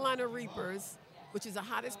Carolina Reapers, which is the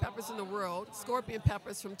hottest peppers in the world, scorpion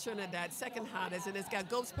peppers from Trinidad, second hottest, and it's got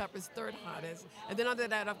ghost peppers, third hottest. And then under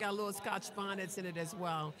that, I've got little Scotch bonnets in it as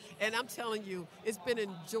well. And I'm telling you, it's been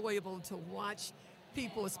enjoyable to watch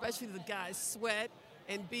people, especially the guys, sweat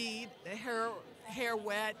and bead, the hair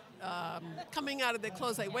wet, coming out of their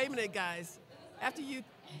clothes like, wait a minute, guys, after you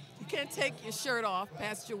can't take your shirt off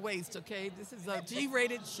past your waist, okay? This is a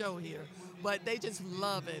G-rated show here, but they just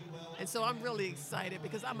love it. And so I'm really excited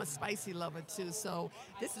because I'm a spicy lover too, so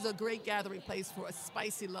this is a great gathering place for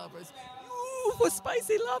spicy lovers. Ooh, for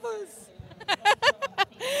spicy lovers.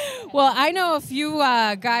 Well, I know a few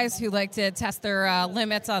guys who like to test their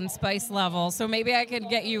limits on spice level, so maybe I could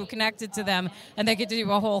get you connected to them and they could do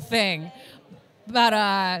a whole thing. But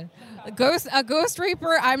a Ghost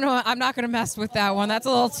Reaper, I'm not going to mess with that one. That's a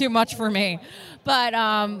little too much for me. But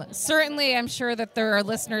certainly, I'm sure that there are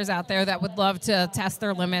listeners out there that would love to test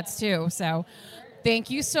their limits too. So thank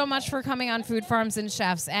you so much for coming on Food Farms and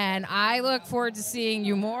Chefs, and I look forward to seeing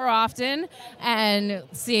you more often and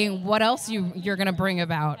seeing what else you're going to bring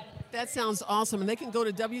about. That sounds awesome. And they can go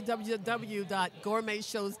to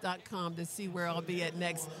www.gourmetshows.com to see where I'll be at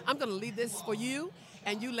next. I'm going to leave this for you,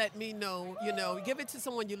 and you let me know, give it to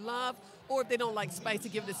someone you love, or if they don't like spicy,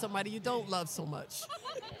 give it to somebody you don't love so much.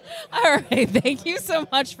 All right. Thank you so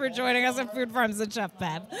much for joining us on Food Farms and Chef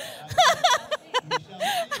Bev.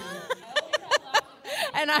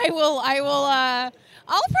 And I'll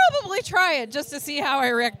probably try it just to see how I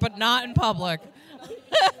react, but not in public.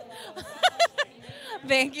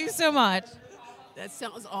 Thank you so much. That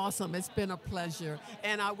sounds awesome. It's been a pleasure.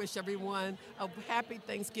 And I wish everyone a happy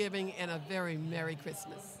Thanksgiving and a very Merry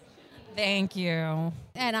Christmas. Thank you.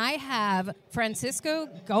 And I have Francisco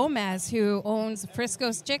Gomez, who owns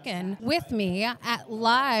Frisco's Chicken, with me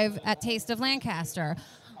live at Taste of Lancaster.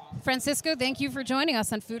 Francisco, thank you for joining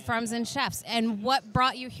us on Food Farms and Chefs. And what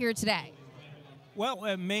brought you here today?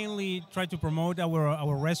 Well, mainly try to promote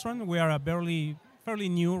our restaurant. We are a fairly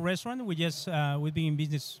new restaurant. We've been in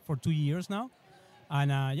business for 2 years now,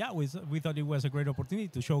 and we thought it was a great opportunity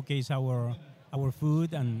to showcase our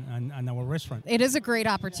food and our restaurant. It is a great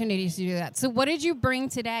opportunity to do that. So, what did you bring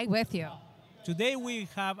today with you? Today we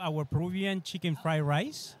have our Peruvian chicken fried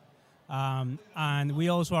rice, and we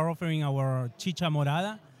also are offering our chicha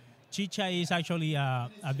morada. Chicha is actually a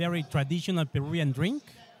very traditional Peruvian drink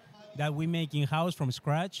that we make in-house from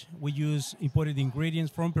scratch. We use imported ingredients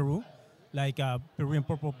from Peru, like Peruvian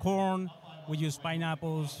purple corn. We use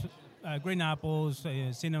pineapples, green apples,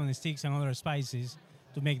 cinnamon sticks, and other spices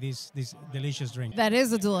to make this delicious drink. That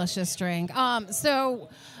is a delicious drink. So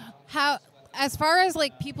how, as far as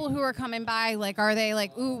like people who are coming by, like, are they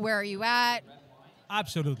like, ooh, where are you at?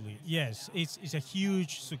 Absolutely, yes. It's a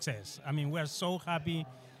huge success. I mean, we're so happy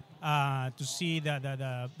to see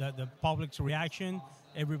the public's reaction.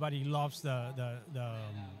 Everybody loves the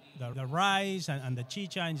rice and the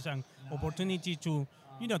chicha, and it's an opportunity to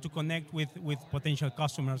connect with potential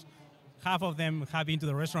customers. Half of them have been to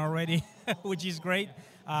the restaurant already, which is great.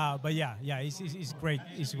 But it's great.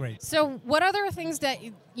 It's great. So, what other things that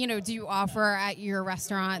do you offer at your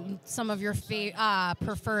restaurant? Some of your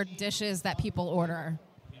preferred dishes that people order?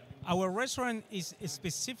 Our restaurant is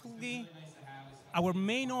specifically. Our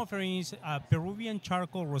main offering is Peruvian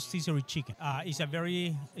charcoal rotisserie chicken. It's a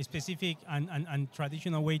very specific and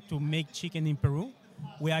traditional way to make chicken in Peru.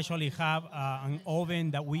 We actually have an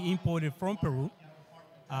oven that we imported from Peru.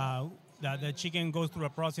 The chicken goes through a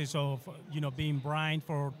process of being brined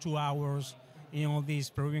for 2 hours in all these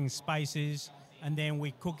Peruvian spices, and then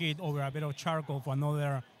we cook it over a bit of charcoal for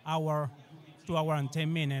another hour, 2 hours and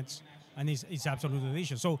 10 minutes, and it's absolutely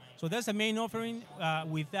delicious. So that's the main offering.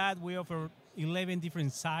 With that, we offer 11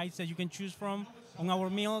 different sides that you can choose from on our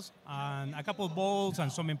meals, and a couple of bowls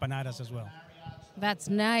and some empanadas as well. That's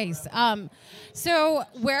nice. So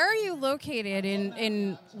where are you located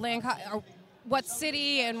in Lancaster? What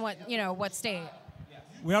city and what state?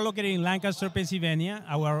 We are located in Lancaster, Pennsylvania.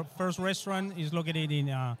 Our first restaurant is located in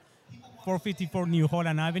 454 New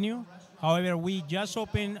Holland Avenue. However, we just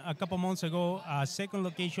opened a couple months ago a second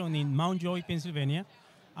location in Mount Joy, Pennsylvania.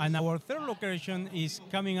 And our third location is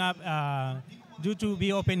coming up due to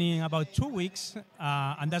be opening in about 2 weeks,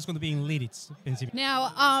 and that's going to be in Lititz, Pennsylvania.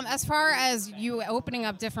 Now, as far as you opening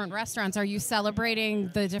up different restaurants, are you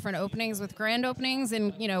celebrating the different openings with grand openings?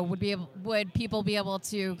 And would people be able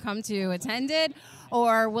to come to attend it,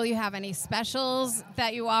 or will you have any specials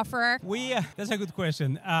that you offer? That's a good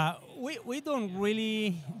question. We don't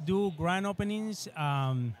really do grand openings.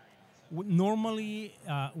 Normally,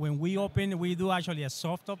 when we open, we do actually a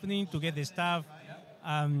soft opening to get the staff,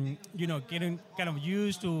 getting kind of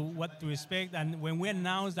used to what to expect. And when we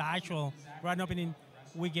announce the actual grand opening,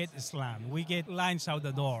 we get slammed. We get lines out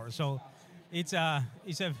the door. So it's a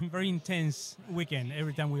very intense weekend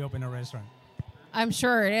every time we open a restaurant. I'm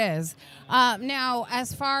sure it is. Now,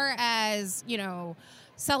 as far as,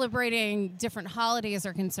 celebrating different holidays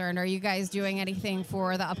are concerned, are you guys doing anything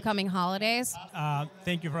for the upcoming holidays?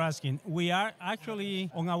 Thank you for asking. We are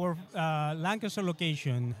actually on our Lancaster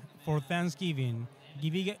location for Thanksgiving.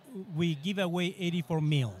 We give away 84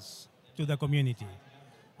 meals to the community.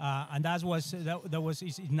 And that was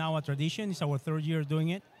is now a tradition. It's our third year doing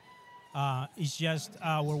it. It's just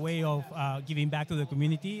our way of giving back to the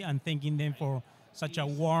community and thanking them for such a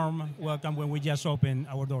warm welcome when we just opened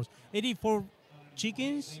our doors. 84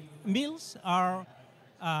 chickens meals are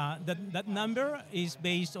that number is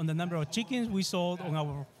based on the number of chickens we sold on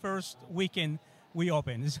our first weekend we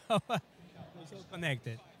opened. So it's all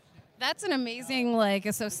connected. That's an amazing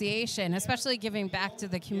association, especially giving back to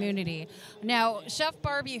the community. Now, Chef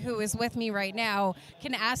Barbie, who is with me right now,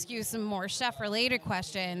 can ask you some more chef-related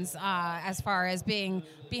questions as far as being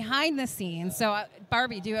behind the scenes. So,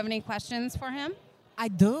 Barbie, do you have any questions for him? I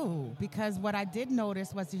do, because what I did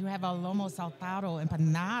notice was you have a lomo saltado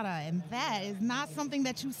empanada, and that is not something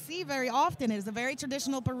that you see very often. It is a very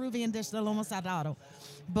traditional Peruvian dish, the lomo saltado.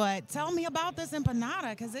 But tell me about this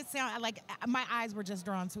empanada, because it sounds like my eyes were just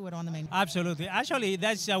drawn to it on the menu. Absolutely. Actually,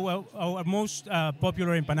 that's our most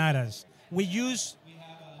popular empanadas. We use,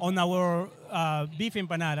 on our beef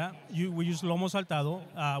empanada, we use lomo saltado.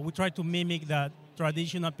 We try to mimic the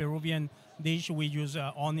traditional Peruvian dish. We use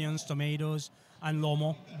onions, tomatoes, and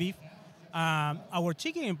lomo beef. Our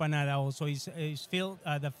chicken empanada also is filled.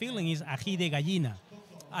 The filling is ají de gallina,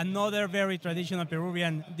 another very traditional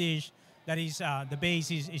Peruvian dish. That is the base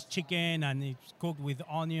is chicken and it's cooked with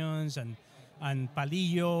onions and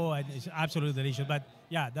palillo, and it's absolutely delicious. But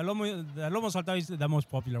yeah, the lomo saltado is the most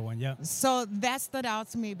popular one. Yeah. So that stood out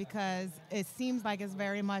to me because it seems like it's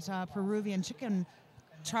very much a Peruvian chicken,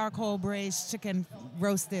 charcoal braised chicken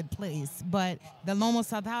roasted place, but the lomo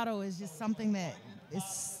saltado is just something that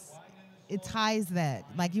it ties that.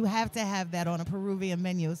 Like, you have to have that on a Peruvian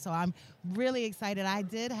menu. So I'm really excited. I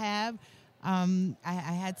did have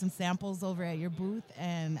I had some samples over at your booth,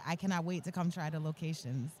 and I cannot wait to come try the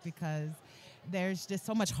locations because there's just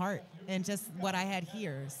so much heart in just what I had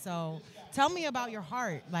here. So tell me about your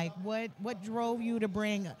heart. Like, what drove you to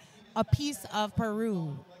bring a piece of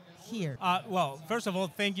Peru here? Well, first of all,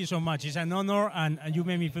 thank you so much. It's an honor, and you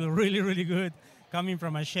made me feel really, really good coming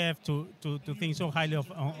from a chef to think so highly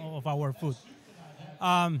of our food.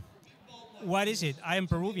 What is it? I am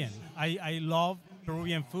Peruvian. I love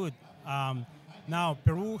Peruvian food. Now,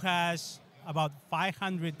 Peru has about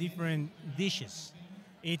 500 different dishes.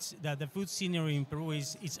 It's the food scenery in Peru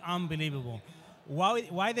is unbelievable.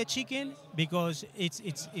 Why the chicken? Because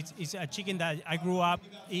it's a chicken that I grew up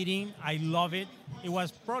eating. I love it. It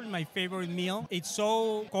was probably my favorite meal. It's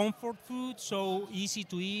so comfort food, so easy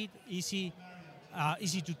to eat, easy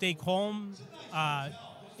to take home.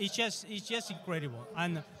 It's just incredible.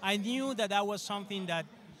 And I knew that was something that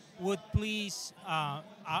would please a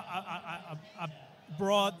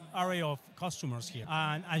broad array of customers here.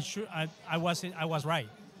 And I was right.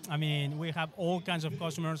 I mean, we have all kinds of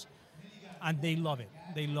customers, and they love it.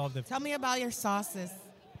 They love it. Tell me about your sauces.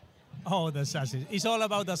 Oh, the sauces. It's all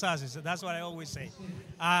about the sauces. That's what I always say.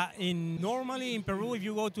 Normally in Peru, if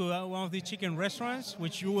you go to one of the chicken restaurants,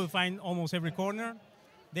 which you will find almost every corner,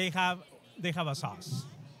 they have a sauce.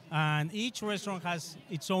 And each restaurant has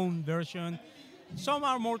its own version. Some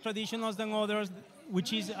are more traditional than others,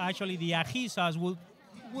 which is actually the ají sauce will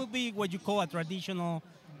be what you call a traditional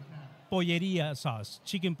polleria sauce,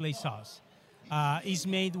 chicken place sauce. It's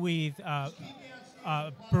made with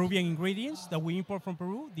Peruvian ingredients that we import from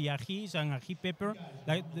Peru, the ají and ají pepper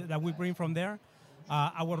that we bring from there.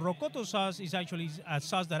 Our rocoto sauce is actually a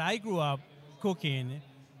sauce that I grew up cooking.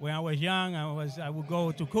 When I was young, I would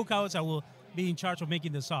go to cookouts. I will be in charge of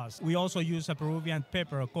making the sauce. We also use a Peruvian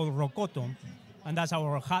pepper called rocoto, and that's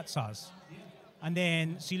our hot sauce. And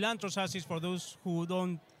then cilantro sauce is for those who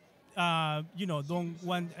don't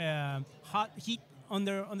want hot heat on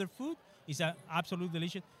their food. It's absolutely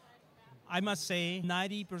delicious. I must say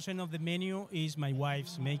 90% of the menu is my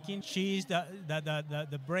wife's making. She's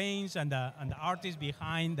the brains and the artist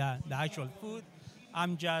behind the actual food.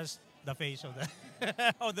 I'm just the face of the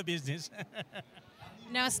of the business.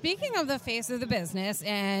 Now, speaking of the face of the business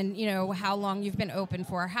and, how long you've been open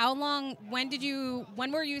for, when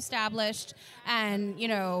were you established? And,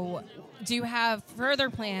 do you have further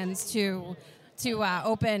plans to to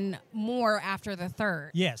open more after the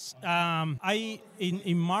 3rd. Yes.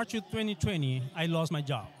 In March of 2020, I lost my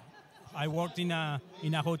job. I worked in a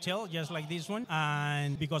hotel just like this one,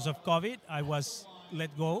 and because of COVID, I was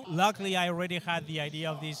let go. Luckily, I already had the idea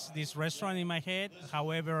of this restaurant in my head.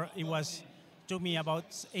 However, took me about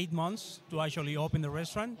 8 months to actually open the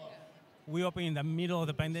restaurant. We opened in the middle of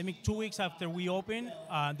the pandemic. 2 weeks after we opened,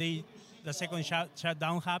 the second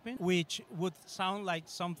shutdown happened, which would sound like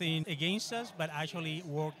something against us, but actually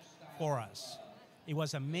worked for us. It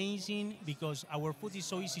was amazing because our food is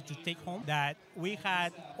so easy to take home that we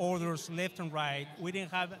had orders left and right.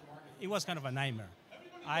 It was kind of a nightmare.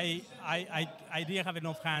 I didn't have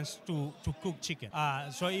enough hands to cook chicken.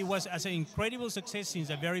 So it was an incredible success since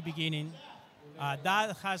the very beginning.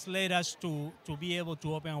 That has led us to be able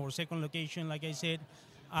to open our second location, like I said,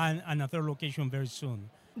 and a third location very soon.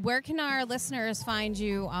 Where can our listeners find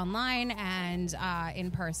you online and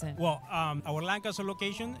in person? Well, our Lancaster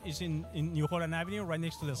location is in New Holland Avenue, right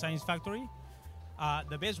next to the Science Factory.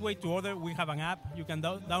 The best way to order, we have an app. You can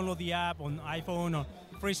download the app on iPhone or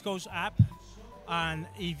Frisco's app. And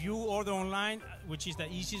if you order online, which is the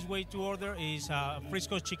easiest way to order, is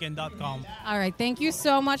friscoschicken.com. All right. Thank you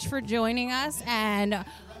so much for joining us. And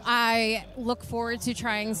I look forward to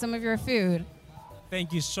trying some of your food.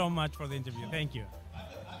 Thank you so much for the interview. Thank you.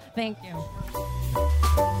 Thank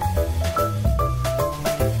you.